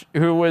draft,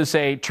 who was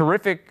a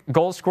terrific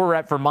goal scorer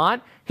at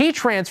Vermont. He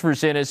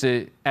transfers in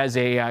as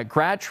a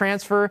grad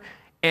transfer,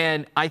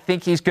 and I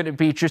think he's going to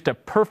be just a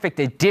perfect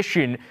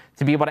addition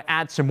to be able to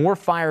add some more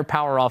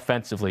firepower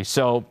offensively.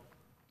 So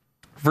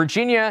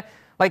Virginia,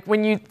 like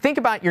when you think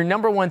about your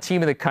number 1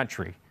 team in the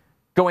country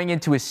going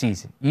into a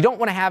season, you don't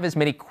want to have as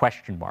many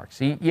question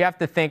marks. You have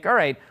to think, all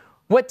right,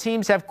 what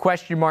teams have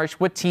question marks?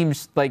 What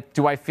teams, like,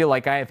 do I feel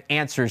like I have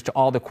answers to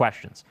all the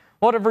questions?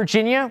 Well, to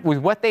Virginia, with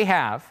what they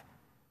have,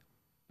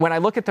 when I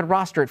look at the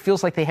roster, it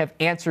feels like they have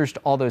answers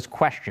to all those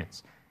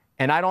questions.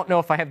 And I don't know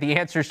if I have the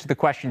answers to the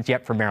questions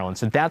yet for Maryland.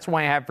 So that's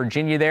why I have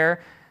Virginia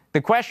there.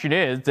 The question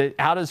is,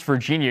 how does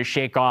Virginia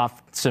shake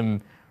off some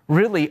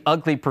really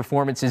ugly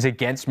performances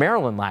against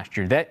Maryland last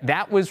year?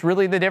 That was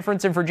really the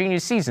difference in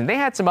Virginia's season. They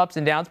had some ups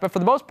and downs, but for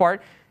the most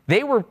part,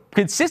 they were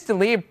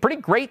consistently a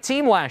pretty great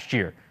team last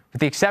year, with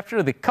the exception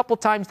of the couple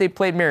times they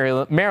played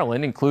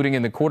Maryland, including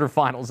in the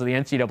quarterfinals of the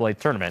NCAA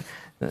tournament.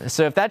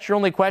 So if that's your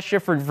only question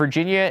for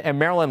Virginia and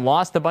Maryland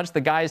lost a bunch of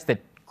the guys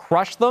that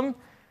crushed them,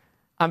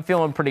 I'm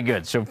feeling pretty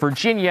good. So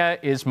Virginia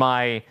is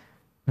my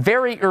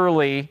very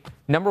early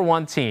number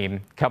 1 team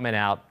coming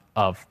out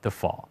of the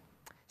fall.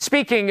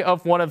 Speaking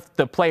of one of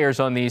the players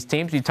on these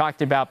teams, we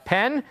talked about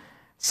Penn.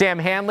 Sam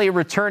Hanley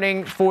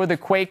returning for the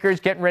Quakers,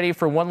 getting ready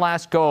for one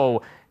last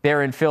go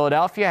there in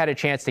Philadelphia. Had a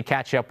chance to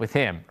catch up with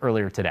him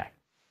earlier today.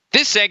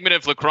 This segment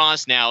of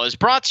Lacrosse Now is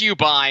brought to you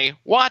by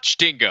Watch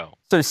Dingo.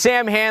 So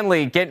Sam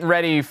Hanley getting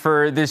ready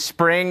for this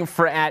spring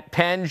at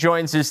Penn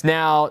joins us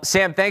now.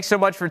 Sam, thanks so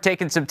much for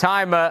taking some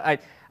time.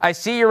 I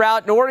see you're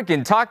out in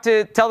Oregon. Tell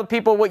the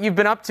people what you've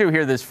been up to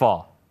here this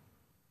fall.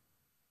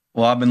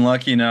 Well, I've been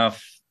lucky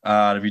enough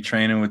to be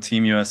training with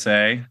Team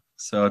USA.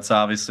 So it's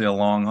obviously a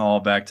long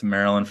haul back to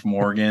Maryland from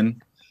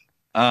Oregon.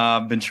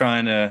 I've been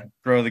trying to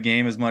grow the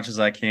game as much as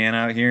I can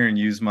out here and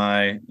use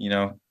my,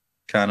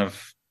 kind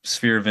of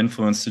sphere of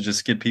influence to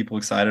just get people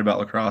excited about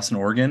lacrosse in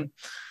Oregon,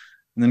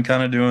 and then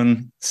kind of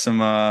doing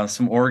some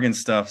Oregon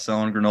stuff,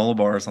 selling granola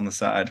bars on the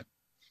side.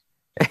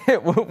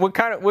 What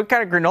kind of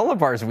granola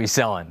bars are we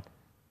selling?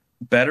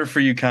 Better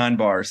for you kind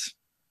bars.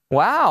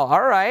 Wow.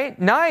 All right.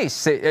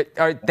 Nice.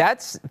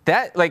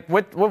 Like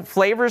what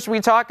flavors are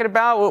we talking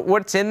about?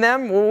 What's in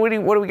them? What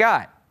do we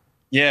got?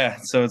 Yeah.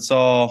 So it's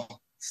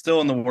all still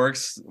in the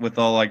works with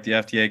all like the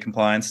FDA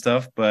compliance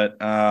stuff, but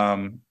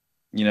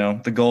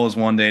the goal is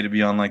one day to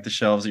be on like the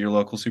shelves at your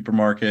local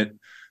supermarket,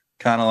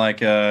 kind of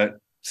like a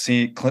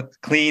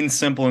clean,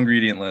 simple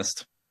ingredient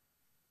list.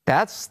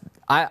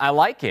 I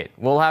like it.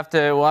 We'll have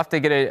to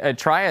get a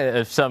try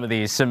of some of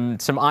these, some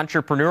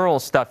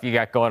entrepreneurial stuff you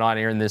got going on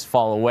here in this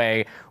fall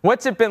away.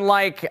 What's it been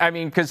like? I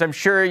mean, because I'm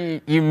sure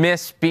you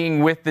miss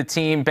being with the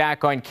team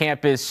back on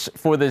campus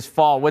for this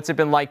fall. What's it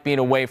been like being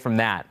away from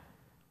that?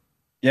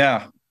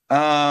 Yeah.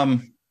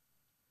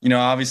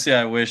 Obviously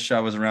I wish I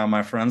was around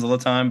my friends all the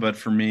time, but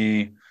for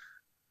me,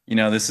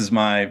 this is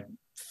my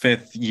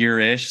 5th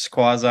year-ish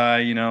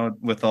quasi,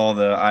 with all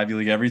the Ivy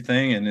League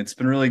everything. And it's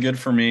been really good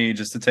for me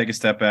just to take a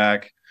step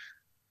back,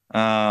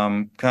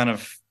 kind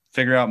of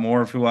figure out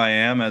more of who I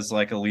am as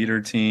like a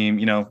leader team.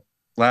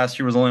 Last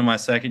year was only my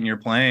second year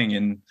playing,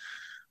 and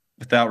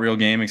without real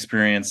game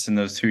experience in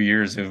those 2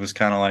 years, it was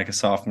kind of like a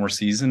sophomore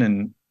season,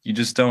 and you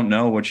just don't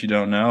know what you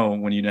don't know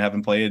when you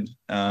haven't played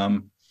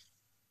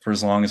for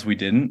as long as we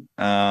didn't.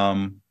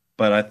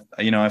 But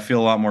I feel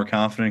a lot more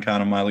confident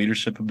kind of my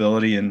leadership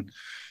ability and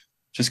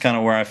just kind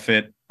of where I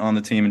fit on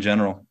the team in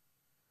general.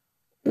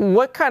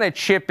 What kind of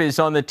chip is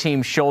on the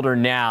team's shoulder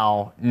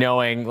now,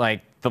 knowing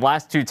like the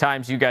last 2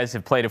 times you guys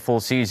have played a full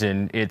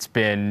season, it's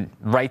been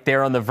right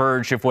there on the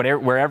verge of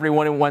where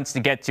everyone wants to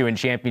get to in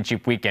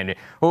championship weekend?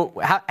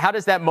 How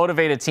does that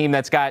motivate a team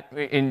that's got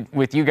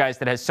with you guys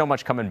that has so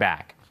much coming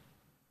back?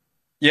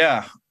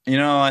 Yeah,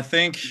 I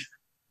think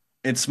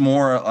it's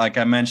more like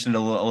I mentioned a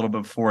little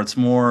bit before. It's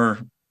more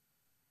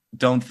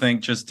don't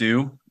think, just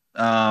do.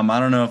 I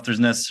don't know if there's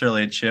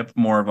necessarily a chip,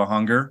 more of a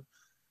hunger.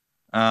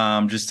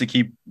 Just to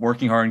keep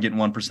working hard and getting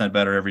 1%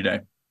 better every day.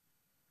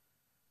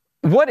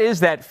 What is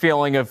that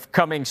feeling of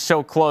coming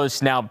so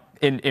close now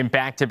in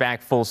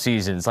back-to-back full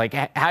seasons? Like,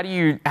 how do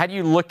you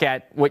look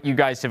at what you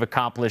guys have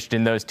accomplished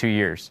in those 2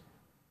 years?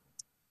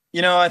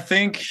 I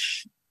think,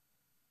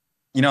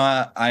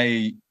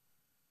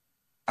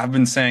 I've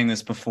been saying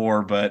this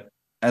before, but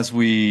I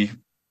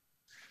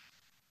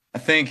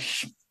think,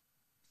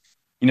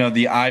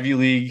 the Ivy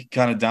League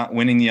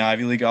winning the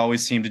Ivy League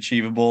always seemed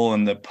achievable,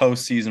 and the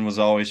postseason was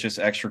always just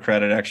extra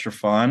credit, extra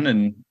fun.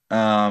 And,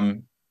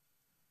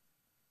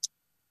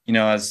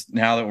 as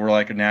now that we're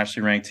like a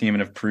nationally ranked team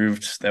and have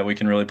proved that we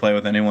can really play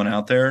with anyone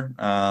out there,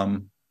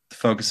 the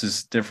focus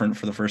is different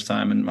for the first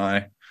time in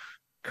my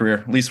career,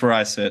 at least where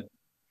I sit.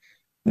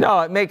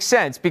 No, it makes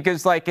sense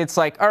because it's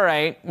like, all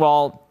right,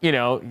 well, you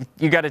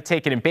got to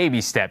take it in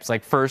baby steps.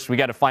 Like first, we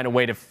got to find a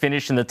way to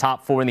finish in the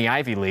top 4 in the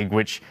Ivy League,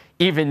 which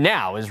even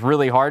now is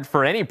really hard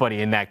for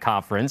anybody in that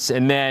conference.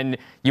 And then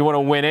you want to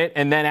win it.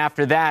 And then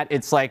after that,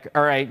 it's like,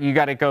 all right, you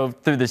got to go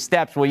through the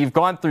steps. Well, you've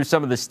gone through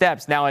some of the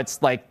steps. Now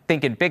it's like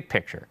thinking big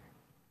picture.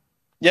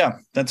 Yeah,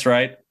 that's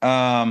right.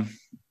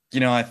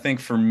 I think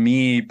for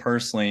me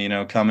personally,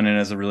 coming in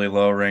as a really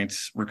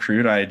low-ranked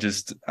recruit, I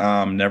just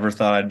never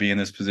thought I'd be in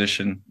this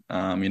position,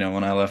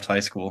 when I left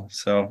high school.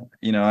 So,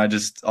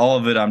 all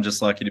of it, I'm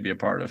just lucky to be a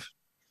part of.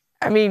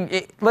 I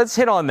mean, let's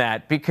hit on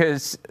that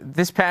because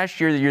this past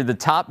year, you're the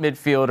top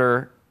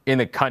midfielder in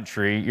the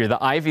country. You're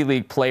the Ivy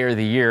League Player of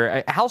the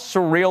Year. How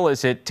surreal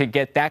is it to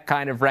get that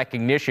kind of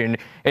recognition?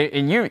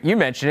 And you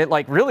mentioned it,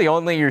 like really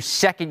only your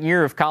second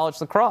year of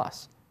college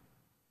lacrosse.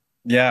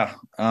 Yeah,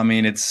 I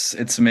mean,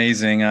 it's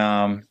amazing.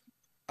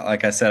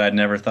 Like I said, I'd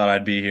never thought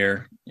I'd be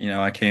here.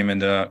 I came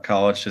into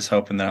college just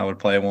hoping that I would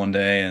play one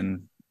day.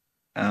 And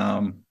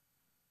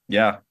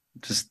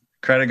just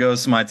credit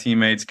goes to my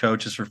teammates,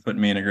 coaches for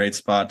putting me in a great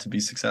spot to be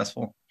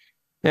successful.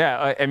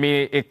 Yeah, I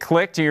mean, it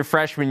clicked in your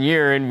freshman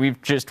year, and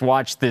we've just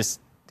watched this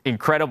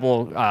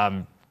incredible,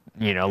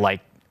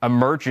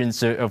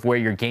 emergence of where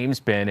your game's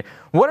been.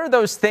 What are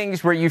those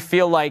things where you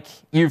feel like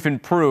you've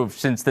improved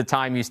since the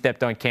time you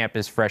stepped on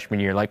campus freshman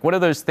year? Like, what are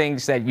those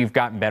things that you've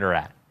gotten better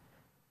at?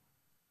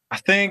 I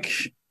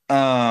think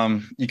I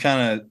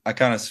kind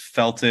of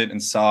felt it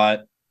and saw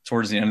it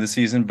towards the end of the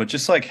season, but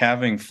just like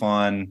having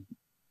fun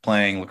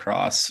playing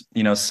lacrosse,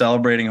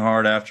 celebrating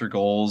hard after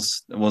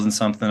goals. It wasn't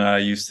something that I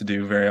used to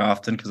do very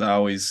often because I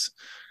always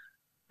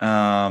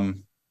thought,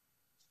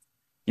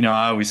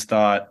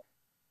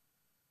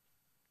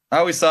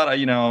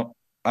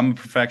 I'm a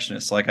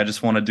perfectionist. Like I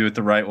just want to do it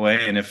the right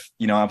way. And if,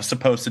 I was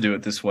supposed to do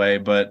it this way,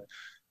 but,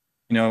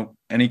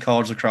 any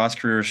college lacrosse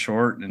career is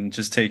short, and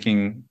just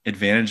taking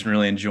advantage and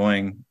really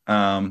enjoying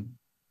the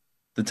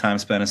time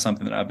spent is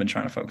something that I've been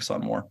trying to focus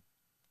on more.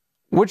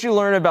 What'd you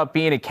learn about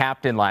being a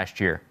captain last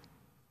year?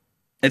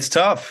 It's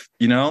tough.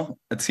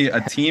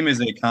 A team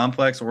is a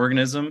complex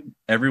organism.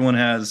 Everyone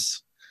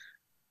has,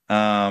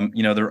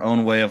 their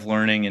own way of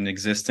learning and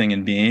existing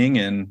and being,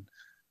 and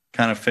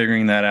kind of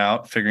figuring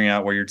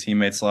out where your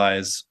teammates lie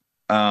is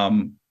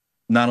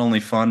not only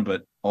fun,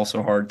 but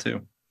also hard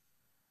too.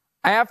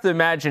 I have to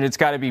imagine it's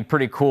got to be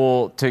pretty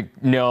cool to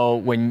know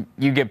when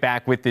you get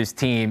back with this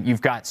team, you've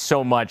got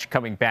so much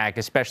coming back,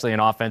 especially in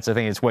offense. I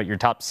think it's your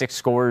top 6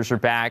 scorers are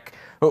back.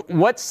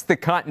 What's the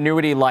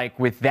continuity like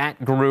with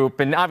that group?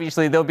 And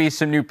obviously there'll be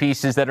some new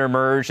pieces that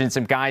emerge and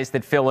some guys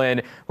that fill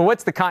in. But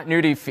what's the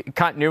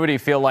continuity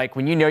feel like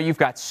when you've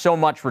got so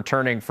much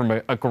returning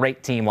from a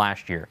great team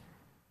last year?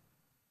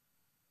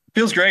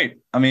 Feels great.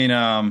 I mean,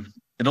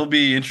 it'll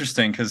be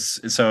interesting because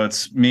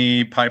it's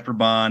me, Piper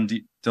Bond,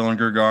 Dylan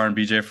Gergar, and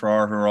BJ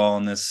Farrar who are all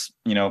in this,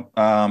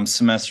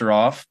 semester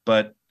off.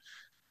 But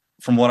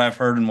from what I've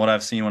heard and what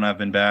I've seen when I've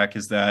been back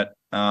is that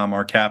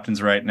our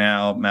captains right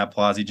now, Matt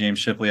Plazzi, James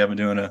Shipley, have been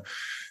doing a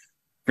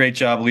great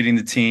job leading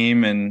the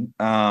team,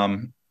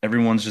 and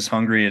everyone's just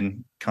hungry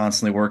and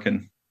constantly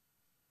working.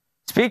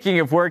 Speaking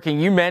of working,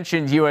 you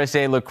mentioned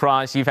USA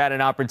Lacrosse. You've had an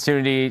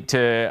opportunity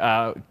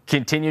to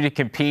continue to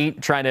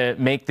compete, trying to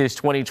make this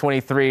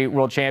 2023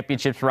 World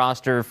Championships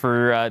roster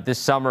for this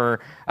summer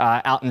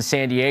out in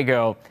San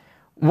Diego.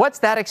 What's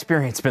that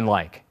experience been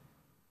like?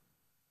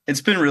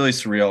 It's been really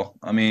surreal.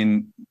 I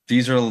mean,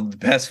 these are the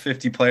best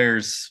 50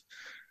 players,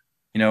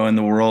 in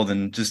the world,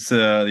 and just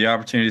the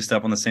opportunity to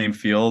step on the same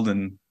field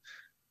and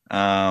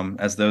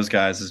as those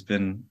guys has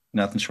been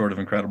nothing short of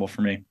incredible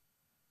for me.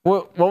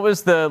 What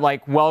was the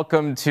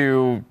welcome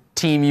to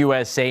Team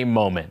USA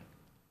moment?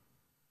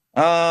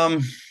 I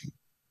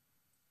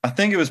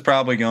think it was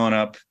probably going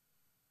up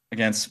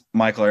against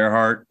Michael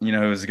Earhart, who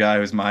was a guy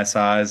who was my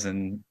size,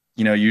 and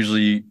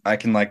usually I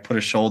can put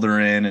a shoulder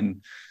in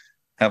and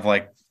have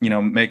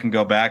make him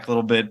go back a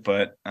little bit,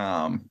 but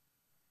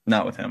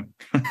not with him.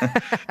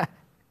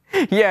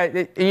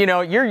 Yeah,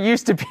 you're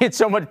used to being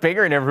so much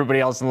bigger than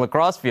everybody else in the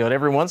lacrosse field.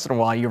 Every once in a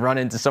while, you run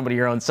into somebody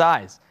your own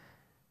size.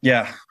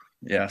 Yeah.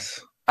 Yes.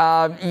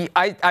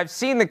 I've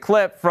seen the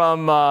clip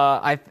from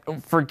I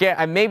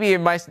forget, maybe it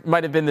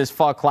might have been this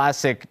Fall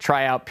Classic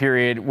tryout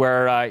period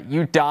where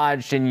you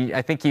dodged and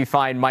I think you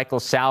find Michael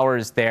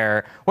Sowers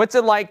there. What's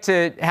it like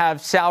to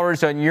have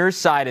Sowers on your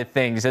side of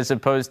things as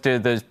opposed to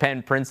those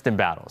Penn Princeton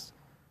battles?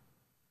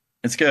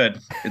 It's good.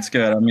 It's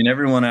good. I mean,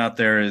 everyone out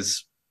there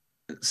is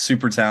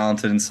super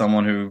talented and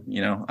someone who,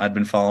 I'd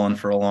been following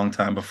for a long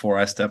time before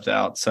I stepped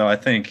out. So I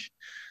think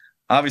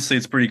obviously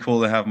it's pretty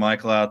cool to have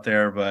Michael out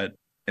there, but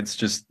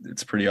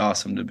it's pretty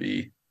awesome to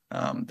be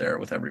there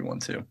with everyone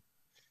too.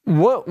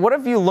 What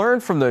have you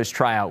learned from those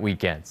tryout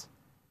weekends?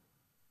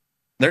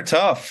 They're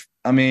tough.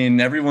 I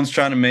mean, everyone's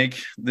trying to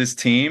make this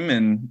team,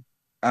 and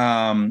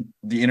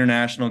the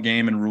international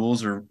game and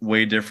rules are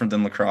way different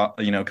than lacrosse,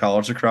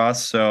 college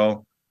lacrosse.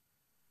 So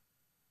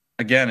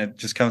again, it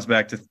just comes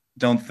back to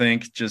don't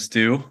think, just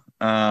do.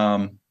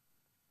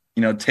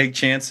 Take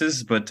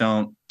chances, but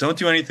don't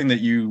do anything that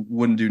you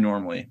wouldn't do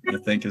normally. I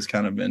think has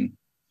kind of been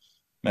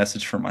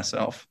message for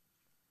myself.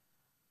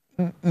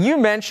 You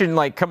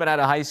mentioned coming out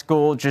of high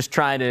school, just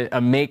trying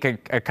to make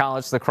a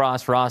college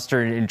lacrosse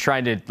roster and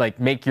trying to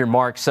make your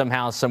mark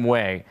somehow, some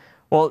way.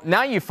 Well,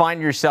 now you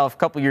find yourself a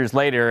couple years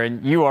later,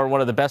 and you are one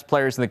of the best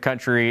players in the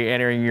country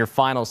entering your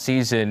final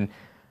season.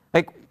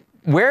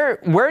 Where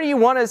do you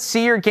want to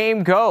see your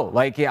game go?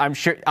 I'm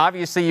sure,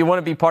 obviously, you want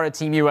to be part of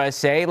Team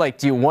USA.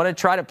 Do you want to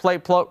try to play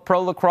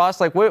pro lacrosse?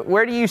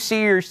 Where do you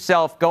see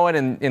yourself going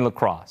in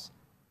lacrosse?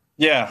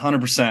 Yeah,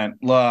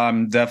 100%.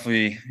 I'm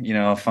definitely,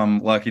 if I'm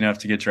lucky enough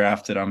to get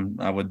drafted,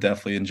 I would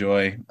definitely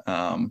enjoy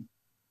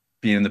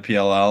being in the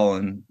PLL,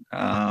 and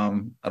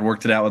I'd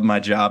worked it out with my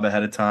job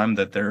ahead of time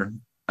that they're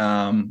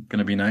going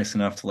to be nice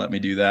enough to let me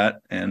do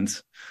that. And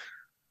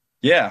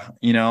yeah,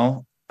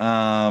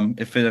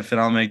 if it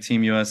all make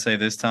Team USA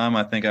this time,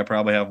 I think I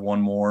probably have one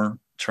more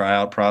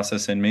tryout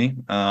process in me.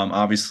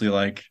 Obviously,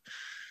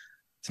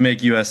 to make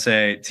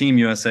Team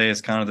USA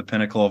is kind of the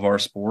pinnacle of our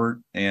sport,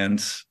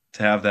 and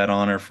to have that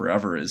honor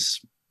forever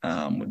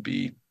would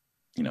be,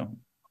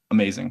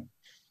 amazing.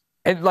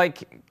 And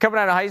coming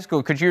out of high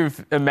school, could you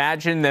have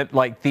imagined that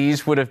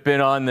these would have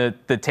been on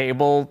the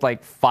table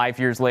 5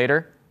 years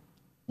later?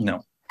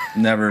 No,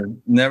 never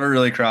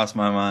really crossed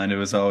my mind. It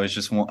was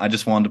always I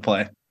just wanted to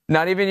play.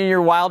 Not even in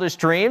your wildest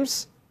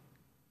dreams?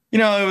 It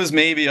was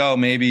maybe I'll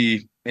make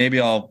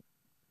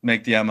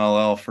the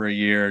MLL for a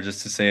year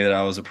just to say that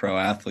I was a pro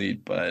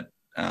athlete, but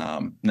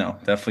no,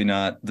 definitely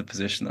not the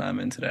position that I'm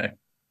in today.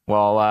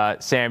 Well,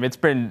 Sam, it's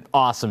been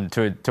awesome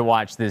to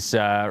watch this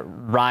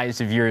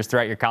rise of yours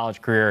throughout your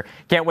college career.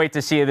 Can't wait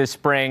to see you this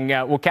spring.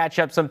 We'll catch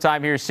up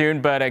sometime here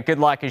soon, but good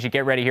luck as you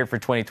get ready here for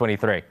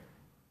 2023.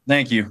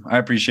 Thank you. I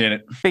appreciate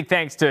it. Big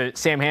thanks to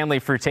Sam Hanley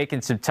for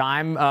taking some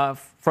time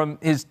from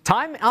his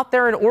time out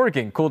there in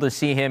Oregon. Cool to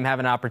see him have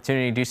an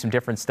opportunity to do some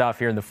different stuff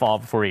here in the fall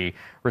before he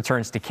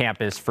returns to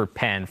campus for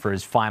Penn for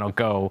his final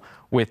go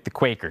with the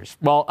Quakers.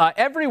 Well,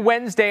 every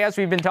Wednesday, as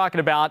we've been talking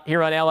about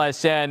here on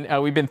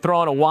LSN, we've been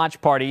throwing a watch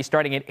party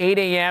starting at 8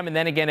 a.m. and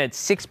then again at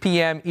 6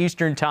 p.m.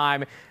 Eastern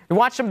Time. We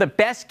watch some of the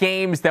best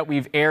games that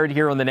we've aired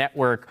here on the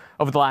network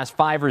over the last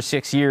 5 or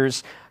 6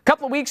 years. A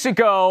couple of weeks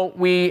ago,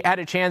 we had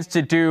a chance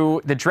to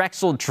do the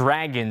Drexel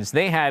Dragons.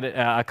 They had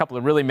a couple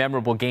of really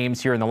memorable games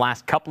here in the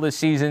last couple of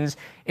seasons,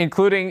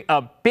 including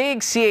a big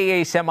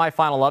CAA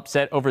semifinal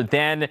upset over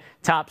then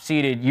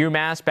top-seeded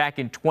UMass back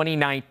in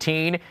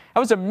 2019. That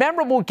was a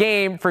memorable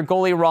game for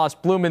goalie Ross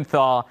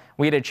Blumenthal.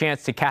 We had a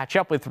chance to catch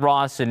up with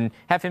Ross and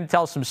have him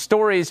tell some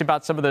stories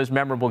about some of those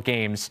memorable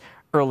games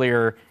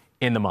earlier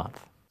in the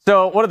month.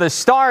 So one of the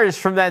stars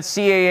from that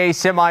CAA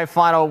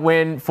semifinal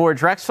win for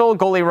Drexel,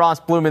 goalie Ross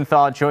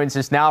Blumenthal, joins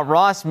us now.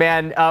 Ross,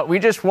 man, we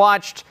just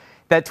watched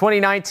that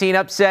 2019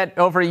 upset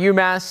over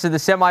UMass to the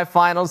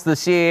semifinals, the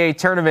CAA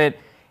tournament.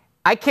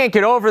 I can't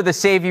get over the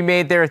save you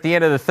made there at the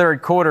end of the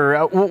third quarter.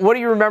 What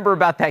do you remember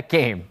about that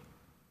game?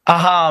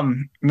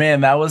 Man,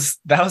 that was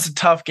a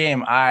tough game.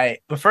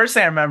 The first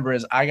thing I remember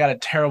is I got a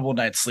terrible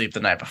night's sleep the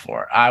night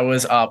before. I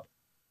was up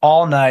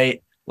all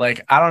night. I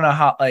don't know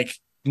how,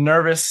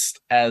 nervous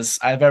as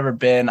I've ever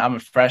been. I'm a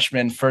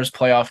freshman, first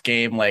playoff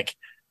game.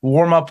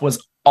 Warm up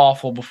was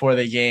awful before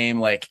the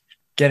game,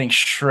 getting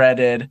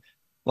shredded.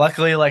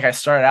 Luckily, I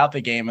started out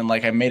the game and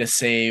I made a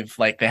save.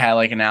 They had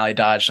an alley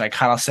dodge. And I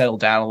kind of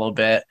settled down a little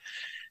bit.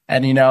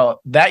 And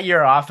that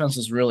year our offense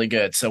was really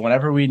good. So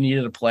whenever we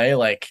needed to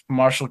play,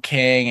 Marshall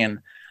King and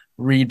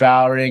Reed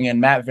Bowering and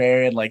Matt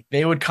Varian, like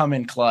they would come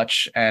in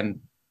clutch,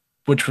 and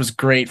which was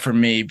great for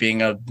me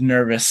being a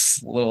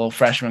nervous little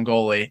freshman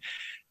goalie.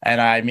 And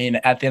I mean,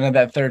 at the end of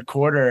that third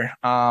quarter,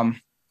 I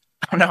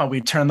don't know,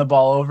 we turned the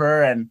ball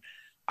over, and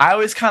I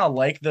always kind of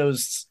like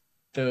those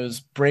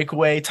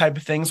breakaway type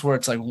of things where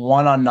it's like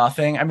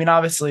 1-0. I mean,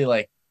 obviously,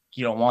 like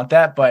you don't want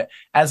that, but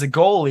as a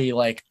goalie,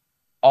 like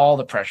all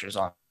the pressure's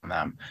on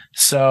them.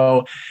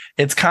 So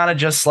it's kind of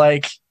just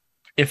like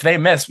if they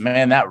miss,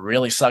 man, that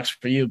really sucks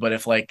for you. But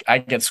if like I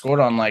get scored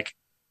on, like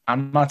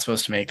I'm not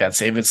supposed to make that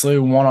save. It's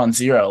literally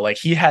 1-0. Like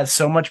he has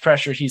so much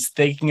pressure. He's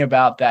thinking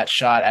about that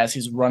shot as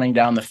he's running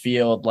down the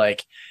field.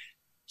 Like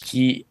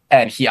he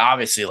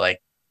obviously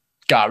like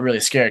got really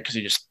scared because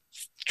he just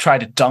tried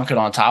to dunk it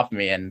on top of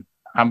me, and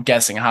I'm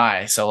guessing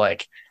high. So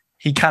like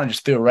he kind of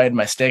just threw it right in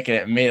my stick, and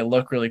it made it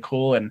look really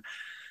cool. And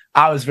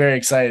I was very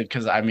excited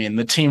because I mean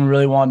the team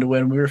really wanted to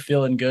win. We were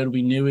feeling good.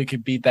 We knew we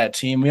could beat that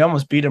team. We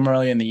almost beat them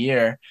early in the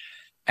year,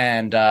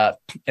 and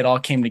it all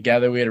came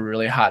together. We had a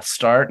really hot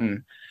start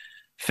and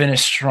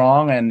finished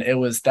strong, and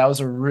that was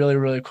a really,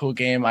 really cool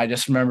game. I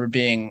just remember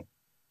being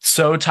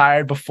so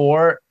tired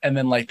before, and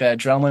then like the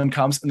adrenaline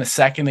comes, and the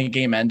second the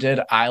game ended,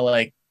 I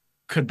like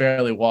could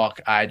barely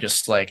walk. I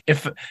just like,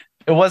 if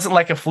it wasn't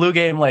like a flu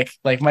game like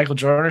Michael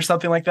Jordan or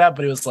something like that,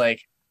 but it was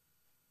like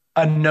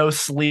a no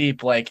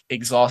sleep, like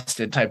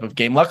exhausted type of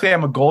game. Luckily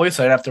I'm a goalie,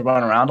 so I didn't have to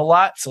run around a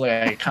lot, so like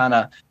I kind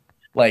of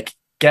like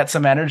get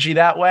some energy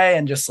that way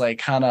and just like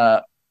kind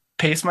of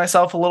pace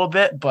myself a little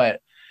bit.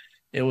 But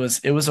it was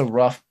a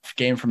rough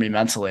game for me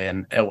mentally,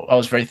 and I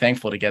was very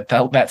thankful to get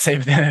that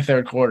save in the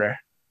third quarter.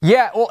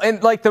 Yeah, well,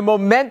 and like the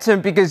momentum,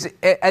 because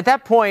at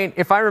that point,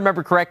 if I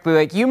remember correctly,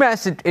 like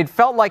UMass, it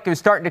felt like it was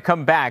starting to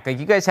come back. Like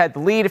you guys had the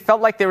lead. It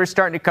felt like they were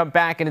starting to come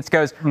back, and it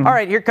goes, all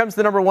right, here comes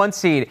the number 1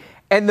 seed.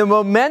 And the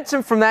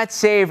momentum from that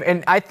save,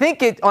 and I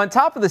think on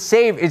top of the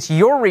save, it's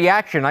your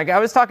reaction. Like I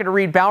was talking to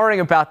Reed Bowering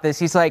about this.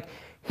 He's like,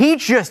 he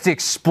just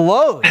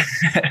explodes.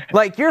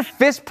 Like you're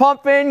fist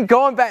pumping,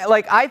 going back.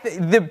 Like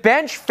the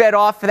bench fed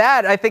off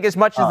that, I think, as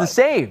much as the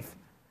save.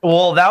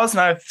 Well, that was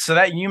nice. So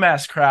that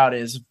UMass crowd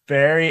is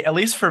very, at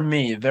least for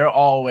me, they're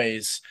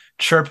always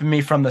chirping me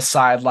from the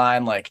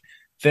sideline. Like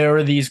there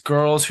were these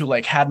girls who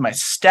like had my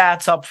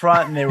stats up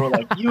front, and they were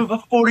like, you have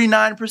a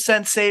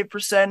 49% save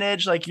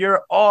percentage. Like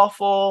you're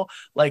awful.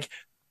 Like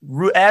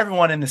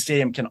everyone in the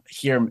stadium can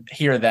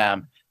hear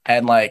them.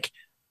 And like,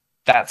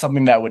 that's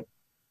something that would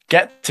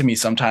get to me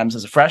sometimes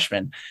as a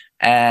freshman.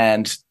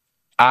 And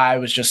I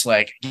was just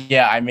like,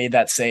 yeah, I made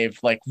that save.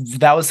 Like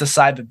that was the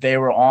side that they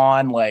were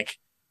on. Like,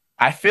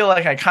 I feel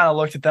like I kind of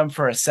looked at them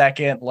for a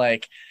second,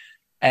 like,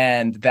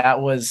 and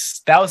that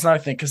was another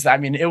thing. Cause I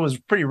mean, it was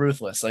pretty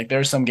ruthless. Like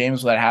there's some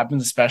games where that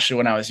happens, especially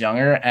when I was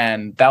younger.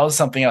 And that was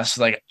something else.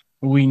 Like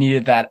we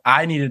needed that.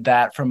 I needed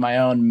that from my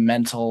own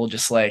mental,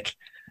 just like,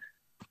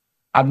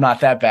 I'm not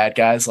that bad,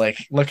 guys.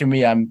 Like, look at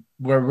me.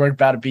 We're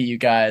about to beat you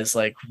guys.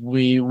 Like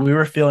we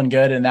were feeling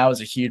good, and that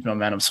was a huge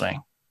momentum swing.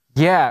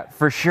 Yeah,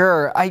 for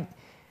sure.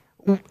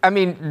 I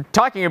mean,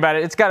 talking about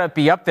it, it's got to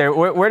be up there.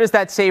 Where does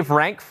that save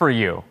rank for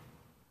you?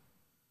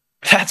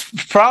 That's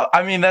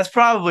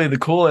probably the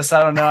coolest.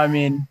 I don't know. I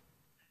mean,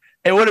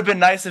 it would have been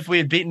nice if we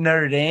had beaten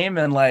Notre Dame,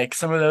 and like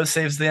some of those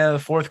saves at the end of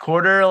the fourth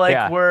quarter,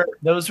 like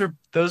those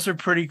were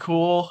pretty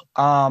cool.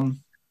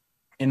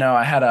 You know,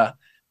 I had a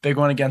big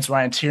one against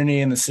Ryan Tierney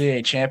in the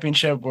CAA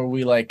championship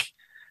where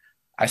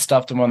I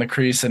stuffed him on the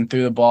crease and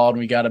threw the ball, and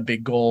we got a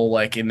big goal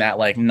like in that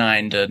like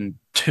 9-2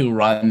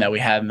 run that we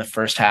had in the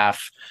first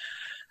half.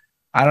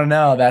 I don't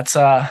know.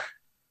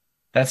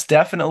 That's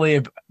definitely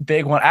a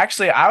big one.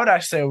 Actually, I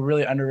would say a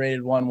really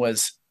underrated one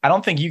was, I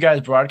don't think you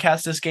guys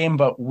broadcast this game,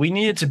 but we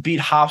needed to beat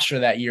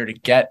Hofstra that year to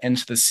get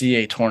into the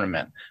CAA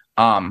tournament.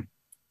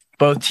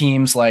 Both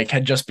teams like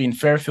had just been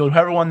Fairfield.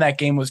 Whoever won that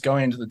game was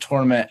going into the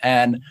tournament,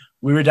 and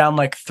we were down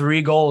like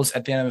 3 goals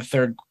at the end of the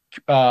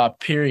third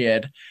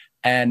period.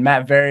 And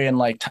Matt Varian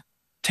like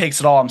takes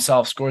it all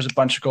himself, scores a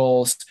bunch of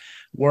goals.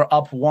 We're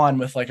up 1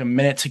 with like a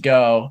minute to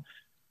go.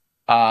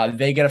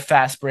 They get a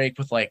fast break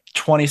with like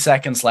 20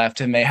 seconds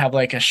left, and they have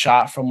like a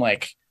shot from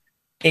like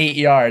 8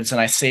 yards, and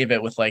I save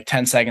it with like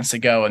 10 seconds to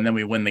go, and then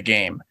we win the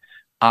game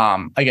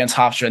against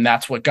Hofstra, and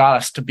that's what got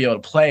us to be able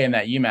to play in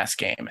that UMass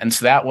game. And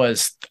so that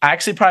was, I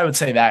actually probably would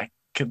say that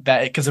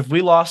because if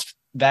we lost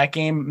that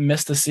game,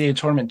 missed the CAA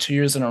tournament 2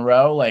 years in a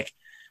row, like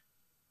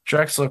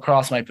Drexel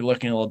Lacrosse might be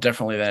looking a little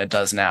differently than it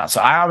does now.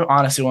 So I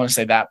honestly want to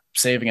say that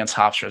save against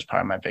Hofstra is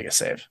probably my biggest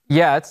save.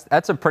 Yeah,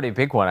 that's a pretty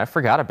big one. I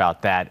forgot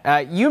about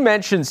that. You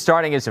mentioned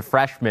starting as a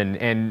freshman,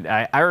 and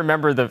I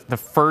remember the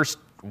first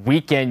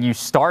weekend you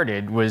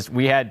started was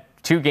we had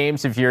 2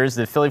 games of yours,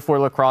 the Philly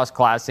Ford Lacrosse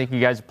Classic. You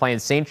guys are playing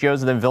St.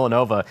 Joe's and then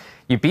Villanova.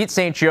 You beat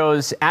St.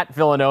 Joe's at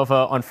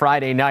Villanova on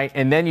Friday night,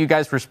 and then you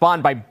guys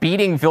respond by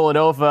beating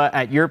Villanova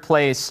at your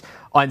place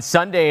on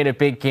Sunday in a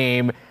big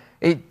game.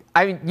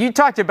 I mean, you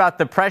talked about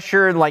the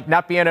pressure, like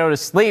not being able to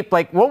sleep.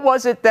 Like, what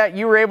was it that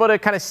you were able to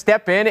kind of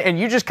step in and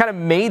you just kind of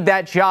made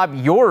that job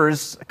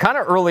yours kind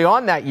of early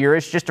on that year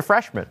as just a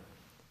freshman?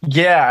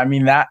 Yeah, I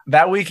mean,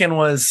 that weekend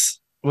was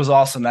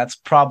awesome. That's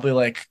probably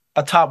like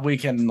a top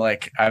weekend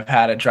like I've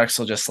had at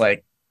Drexel. Just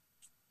like,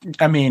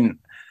 I mean,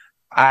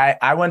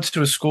 I went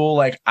to a school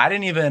like I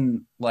didn't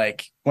even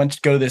like went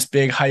to go to this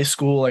big high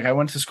school. Like I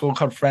went to a school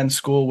called Friends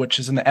School, which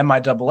is in the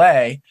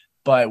MIAA,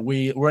 but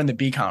we're in the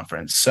B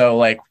conference. So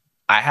like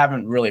I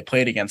haven't really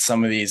played against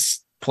some of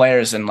these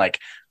players, and like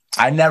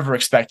I never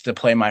expected to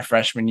play my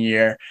freshman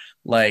year.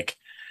 Like,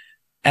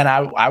 and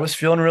I was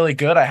feeling really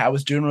good. I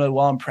was doing really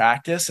well in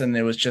practice, and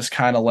it was just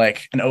kind of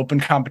like an open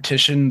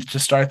competition to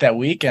start that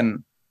week.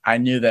 And I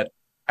knew that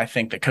I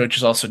think the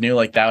coaches also knew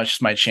like that was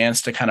just my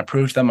chance to kind of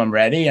prove to them I'm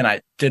ready. And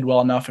I did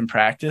well enough in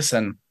practice.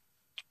 And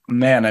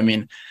man, I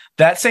mean,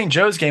 that St.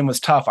 Joe's game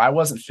was tough. I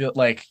wasn't feel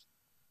like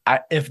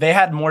if they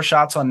had more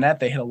shots on net,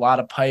 they hit a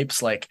lot of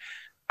pipes. Like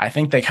I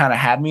think they kind of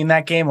had me in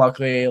that game.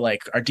 Luckily,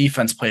 like our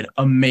defense played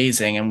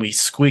amazing and we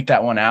squeaked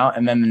that one out.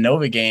 And then the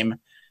Nova game,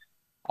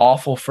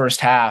 awful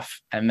first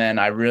half, and then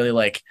I really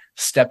like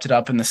stepped it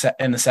up in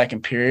the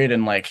second period,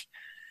 and like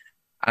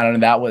I don't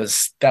know,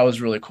 that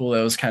was really cool.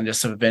 It was kind of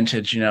just a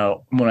vintage, one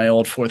of my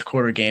old fourth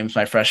quarter games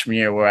my freshman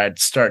year where I'd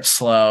start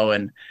slow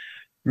and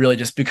really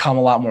just become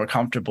a lot more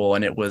comfortable,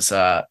 and it was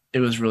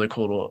really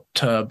cool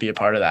to be a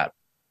part of that.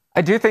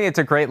 I do think it's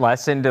a great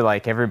lesson to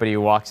like everybody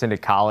who walks into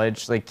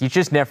college. Like you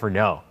just never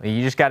know.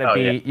 You just got to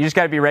you just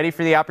got to be ready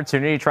for the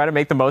opportunity, try to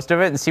make the most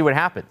of it, and see what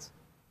happens.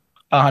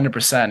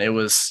 100%. It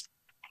was.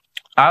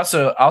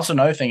 Also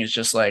another thing is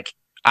just like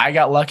I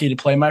got lucky to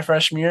play my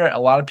freshman year. A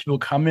lot of people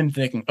come in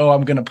thinking, "Oh,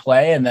 I'm going to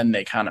play," and then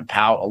they kind of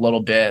pout a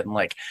little bit and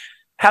like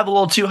have a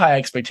little too high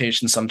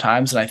expectations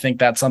sometimes. And I think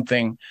that's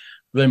something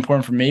really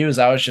important for me. Was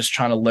I was just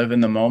trying to live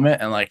in the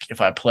moment, and like if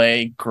I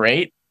play,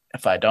 great.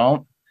 If I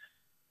don't,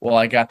 well,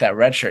 I got that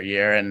redshirt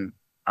year, and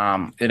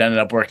it ended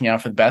up working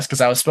out for the best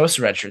because I was supposed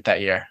to redshirt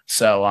that year.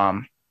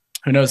 So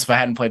who knows, if I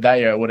hadn't played that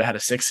year, I would have had a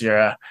 6th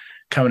year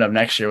coming up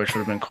next year, which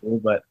would have been cool.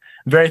 But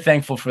very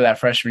thankful for that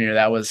freshman year.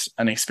 That was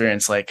an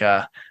experience like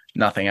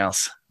nothing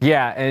else.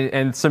 Yeah,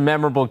 and some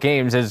memorable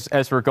games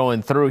as we're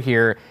going through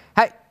here.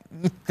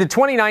 The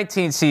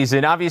 2019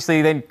 season,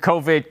 obviously then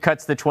COVID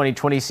cuts the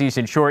 2020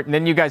 season short, and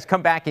then you guys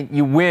come back and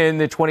you win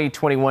the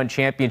 2021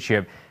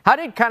 championship. How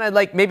did kind of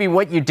like maybe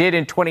what you did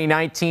in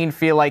 2019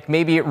 feel like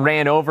maybe it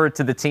ran over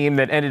to the team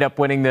that ended up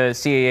winning the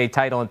CAA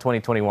title in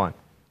 2021?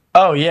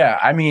 Oh, yeah.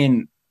 I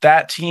mean,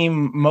 that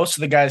team, most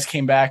of the guys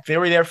came back. They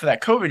were there for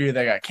that COVID year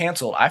that got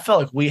canceled. I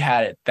felt like we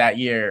had it that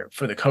year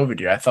for the COVID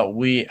year. I thought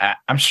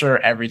I'm sure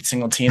every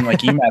single team, like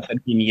UMass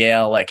had been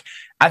Yale. Like,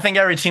 I think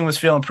every team was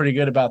feeling pretty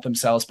good about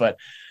themselves, but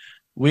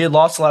we had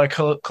lost a lot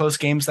of close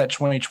games that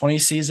 2020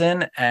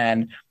 season.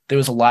 And there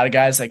was a lot of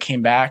guys that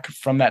came back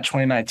from that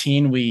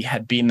 2019. We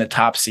had beaten the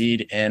top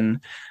seed in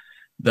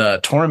the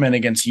tournament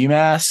against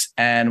UMass,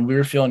 and we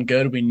were feeling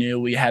good. We knew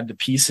we had the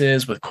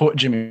pieces with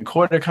Jimmy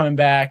Corder coming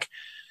back.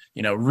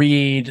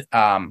 Reed,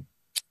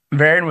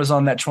 Varian was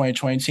on that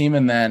 2020 team.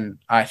 And then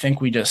I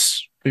think we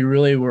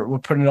really were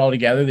putting it all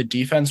together. The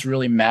defense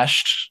really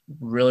meshed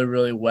really,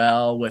 really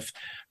well with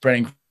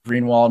Brennan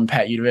Greenwald and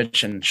Pat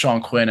Udovich and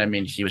Sean Quinn. I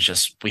mean,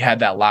 we had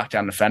that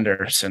lockdown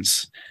defender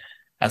since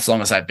as long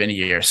as I've been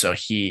here. So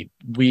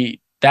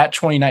that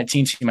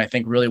 2019 team, I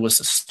think really was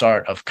the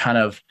start of kind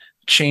of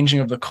changing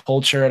of the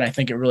culture. And I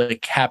think it really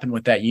happened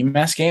with that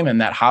UMass game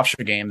and that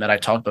Hofstra game that I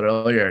talked about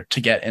earlier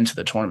to get into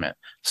the tournament.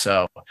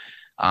 So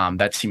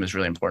that team is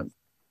really important.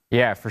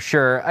 Yeah, for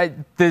sure.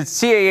 The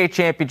CAA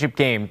championship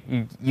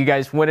game, you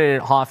guys win it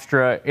at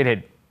Hofstra. It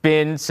had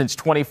been since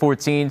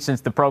 2014,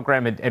 since the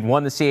program had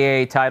won the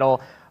CAA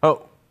title.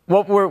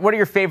 What are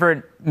your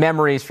favorite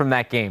memories from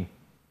that game?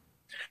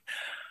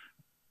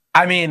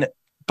 I mean,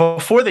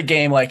 before the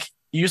game, like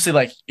usually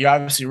like you're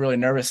obviously really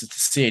nervous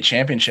it's the CAA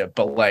championship,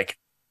 but like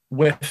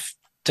with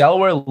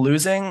Delaware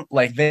losing,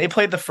 like they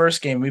played the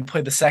first game, we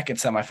played the second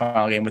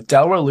semifinal game. With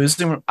Delaware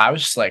losing, I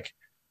was just like,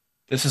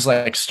 this is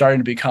like starting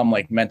to become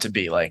like meant to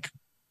be. Like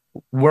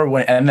we're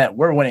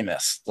winning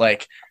this.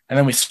 Like, and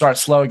then we start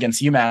slow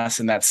against UMass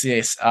in that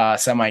CA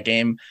semi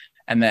game,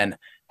 and then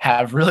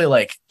have really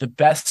like the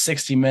best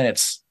 60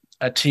 minutes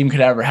a team could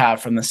ever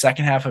have from the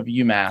second half of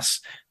UMass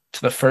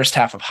to the first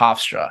half of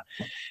Hofstra.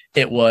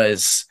 It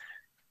was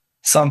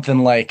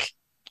something like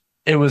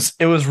it was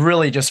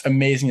really just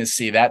amazing to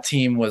see. That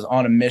team was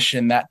on a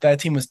mission. That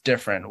team was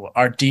different.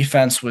 Our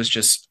defense was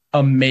just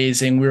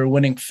amazing. We were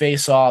winning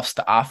face-offs.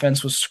 The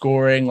offense was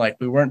scoring. Like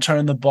we weren't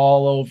turning the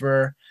ball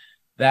over.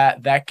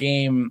 That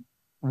game,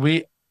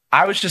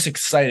 I was just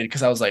excited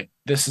because I was like,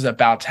 this is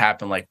about to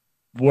happen. Like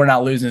we're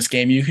not losing this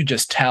game. You could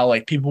just tell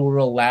like people were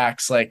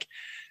relaxed. Like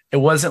it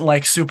wasn't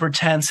like super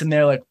tense in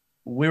there. Like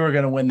we were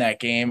going to win that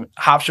game.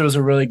 Hofstra was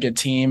a really good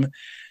team,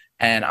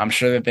 and I'm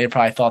sure that they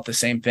probably thought the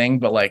same thing,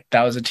 but like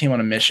that was a team on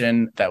a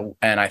mission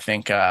and I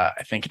think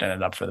it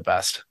ended up for the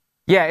best.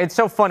 Yeah, it's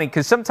so funny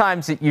because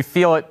sometimes you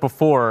feel it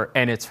before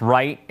and it's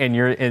right, and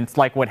it's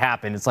like what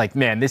happened. It's like,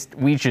 man, this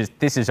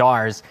is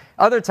ours.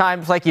 Other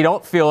times, like you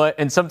don't feel it,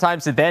 and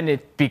sometimes then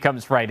it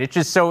becomes right.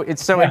 It's so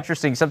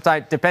interesting.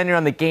 Sometimes, depending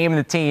on the game and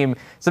the team,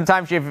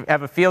 sometimes you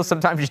have a feel,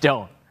 sometimes you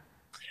don't.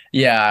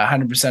 Yeah,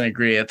 100%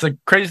 agree. It's the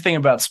crazy thing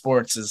about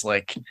sports is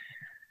like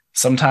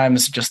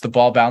sometimes just the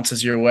ball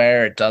bounces your way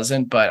or it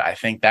doesn't. But I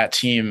think that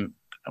team,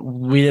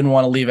 we didn't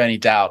want to leave any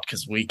doubt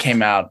because we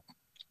came out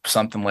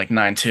something like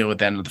 9-2 at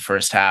the end of the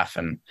first half,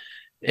 and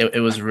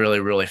it was really,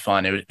 really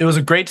fun. It was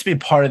great to be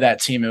part of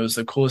that team. It was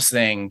the coolest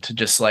thing to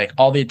just like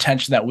all the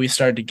attention that we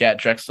started to get.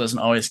 Drexel doesn't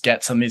always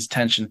get some of these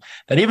attention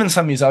that even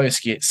some of these other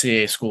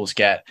CAA schools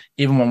get,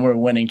 even when we're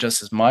winning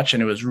just as much.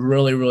 And it was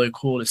really, really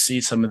cool to see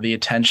some of the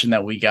attention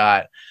that we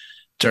got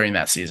during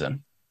that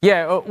season.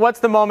 Yeah,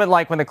 what's the moment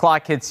like when the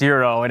clock hits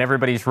 0 and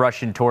everybody's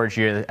rushing towards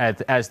you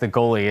as the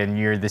goalie and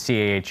you're the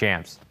CAA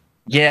champs?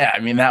 Yeah, I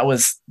mean that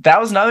was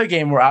another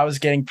game where I was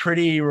getting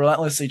pretty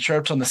relentlessly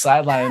chirped on the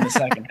sideline in the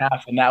second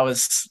half, and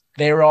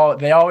they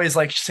always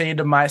like stayed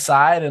to my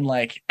side, and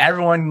like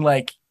everyone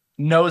like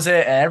knows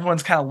it, and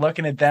everyone's kind of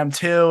looking at them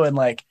too, and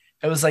like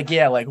it was like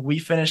yeah, like we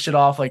finished it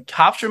off, like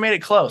Hofstra made it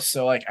close,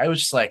 so like I was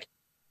just like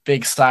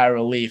big sigh of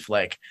relief,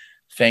 like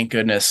thank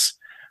goodness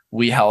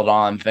we held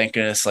on, thank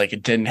goodness like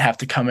it didn't have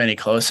to come any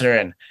closer,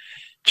 and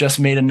just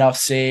made enough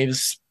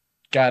saves.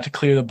 Got to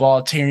clear the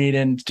ball. Tierney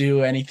didn't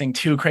do anything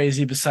too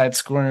crazy besides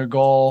scoring a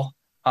goal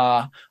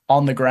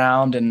on the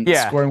ground and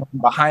scoring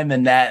behind the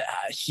net.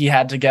 He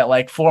had to get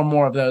like 4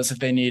 more of those if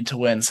they needed to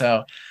win.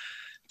 So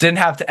didn't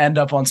have to end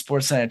up on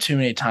SportsCenter too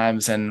many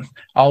times. And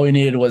all we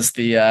needed was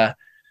the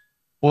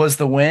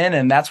win.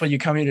 And that's what you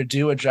come here to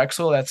do at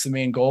Drexel. That's the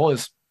main goal,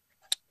 is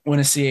win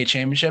a CAA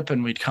championship.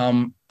 And we'd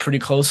come pretty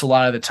close a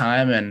lot of the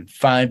time. And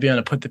finally being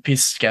able to put the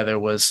pieces together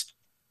was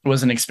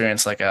an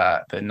experience like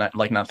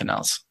nothing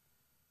else.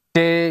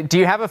 Do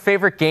you have a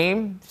favorite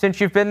game since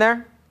you've been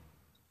there?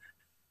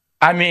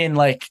 I mean,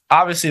 like,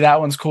 obviously that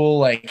one's cool.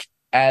 Like,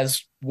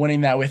 as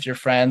winning that with your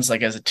friends,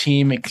 like as a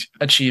team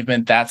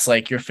achievement, that's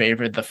like your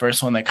favorite, the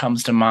first one that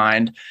comes to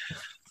mind.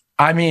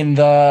 I mean,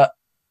 the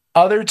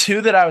other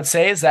two that I would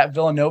say is that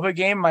Villanova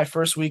game, my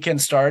first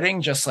weekend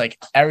starting, just like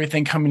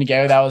everything coming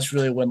together. That was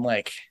really when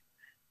like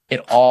it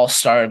all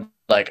started.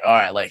 Like, all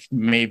right, like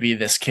maybe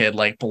this kid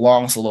like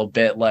belongs a little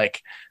bit.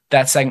 Like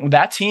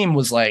that team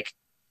was like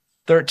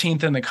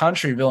 13th in the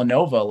country,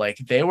 Villanova. Like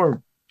they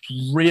were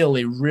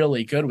really,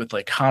 really good with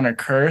like Connor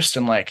Kirst,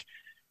 and like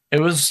it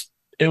was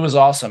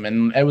awesome.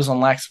 And it was on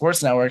Lax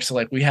Sports Network. So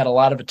like we had a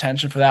lot of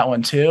attention for that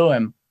one too.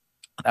 And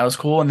that was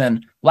cool. And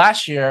then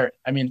last year,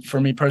 I mean, for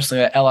me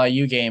personally, that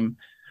LIU game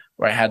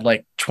where I had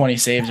like 20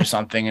 saves or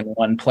something and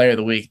won player of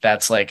the week,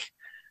 that's like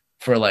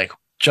for like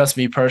just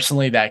me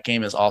personally, that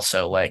game is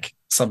also like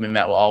something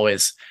that will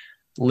always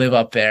live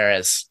up there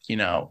as, you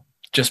know,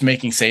 just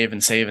making save.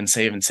 And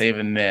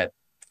that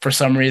for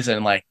some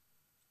reason, like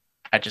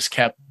I just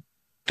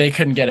they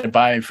couldn't get it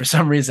by me for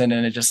some reason.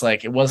 And it just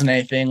like, it wasn't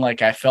anything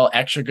like I felt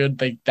extra good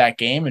that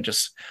game. It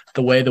just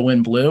the way the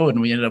wind blew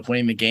and we ended up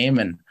winning the game,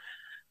 and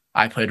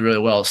I played really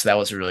well. So that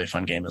was a really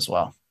fun game as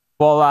well.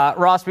 Well,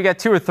 Ross, we got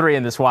 2 or 3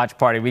 in this watch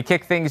party. We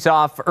kicked things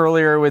off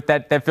earlier with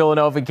that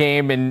Villanova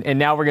game, and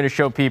now we're going to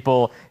show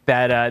people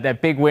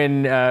that big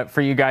win for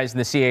you guys in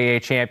the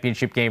CAA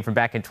championship game from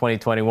back in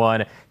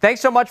 2021.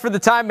 Thanks so much for the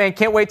time, man.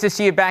 Can't wait to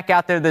see you back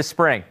out there this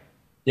spring.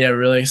 Yeah,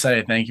 really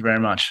excited. Thank you very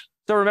much.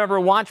 So remember,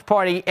 watch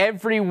party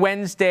every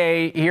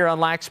Wednesday here on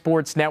Lax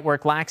Sports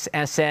Network,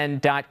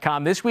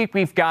 laxsn.com. This week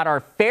we've got our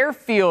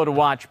Fairfield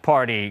watch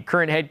party.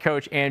 Current head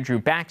coach Andrew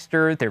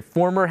Baxter, their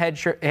former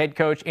head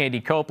coach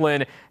Andy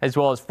Copeland, as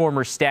well as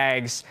former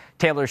Stags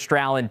Taylor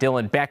Stroud and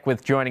Dylan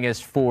Beckwith joining us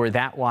for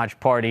that watch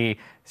party,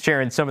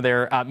 sharing some of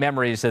their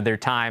memories of their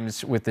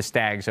times with the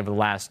Stags over the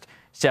last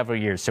several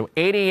years. So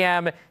 8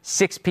 a.m.,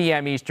 6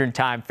 p.m. Eastern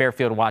Time,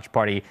 Fairfield Watch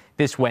Party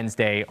this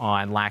Wednesday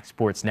on Lax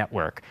Sports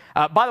Network.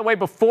 By the way,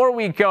 before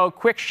we go,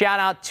 quick shout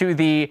out to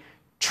the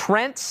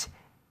Trent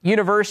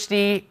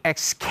University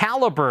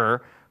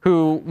Excalibur,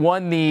 who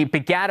won the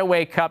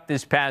Piscataway Cup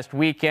this past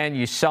weekend.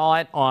 You saw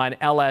it on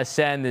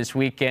LSN this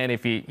weekend.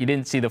 If you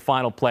didn't see the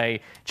final play,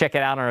 check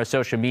it out on our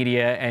social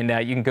media, and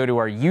you can go to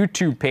our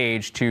YouTube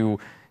page to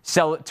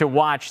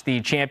watch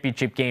the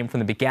championship game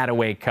from the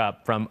Piscataway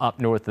Cup from up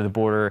north of the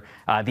border.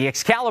 The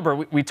Excalibur,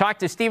 we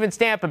talked to Steven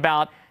Stamp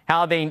about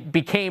how they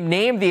became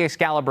named the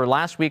Excalibur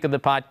last week on the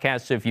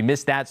podcast. So if you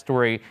missed that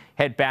story,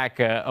 head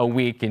back a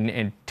week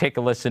and take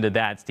a listen to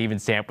that. Steven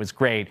Stamp was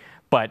great,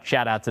 but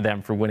shout out to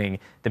them for winning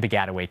the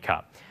Piscataway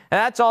Cup. And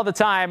that's all the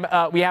time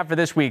we have for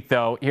this week,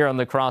 though, here on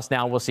Lacrosse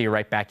Now. We'll see you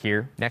right back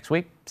here next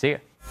week. See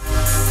you.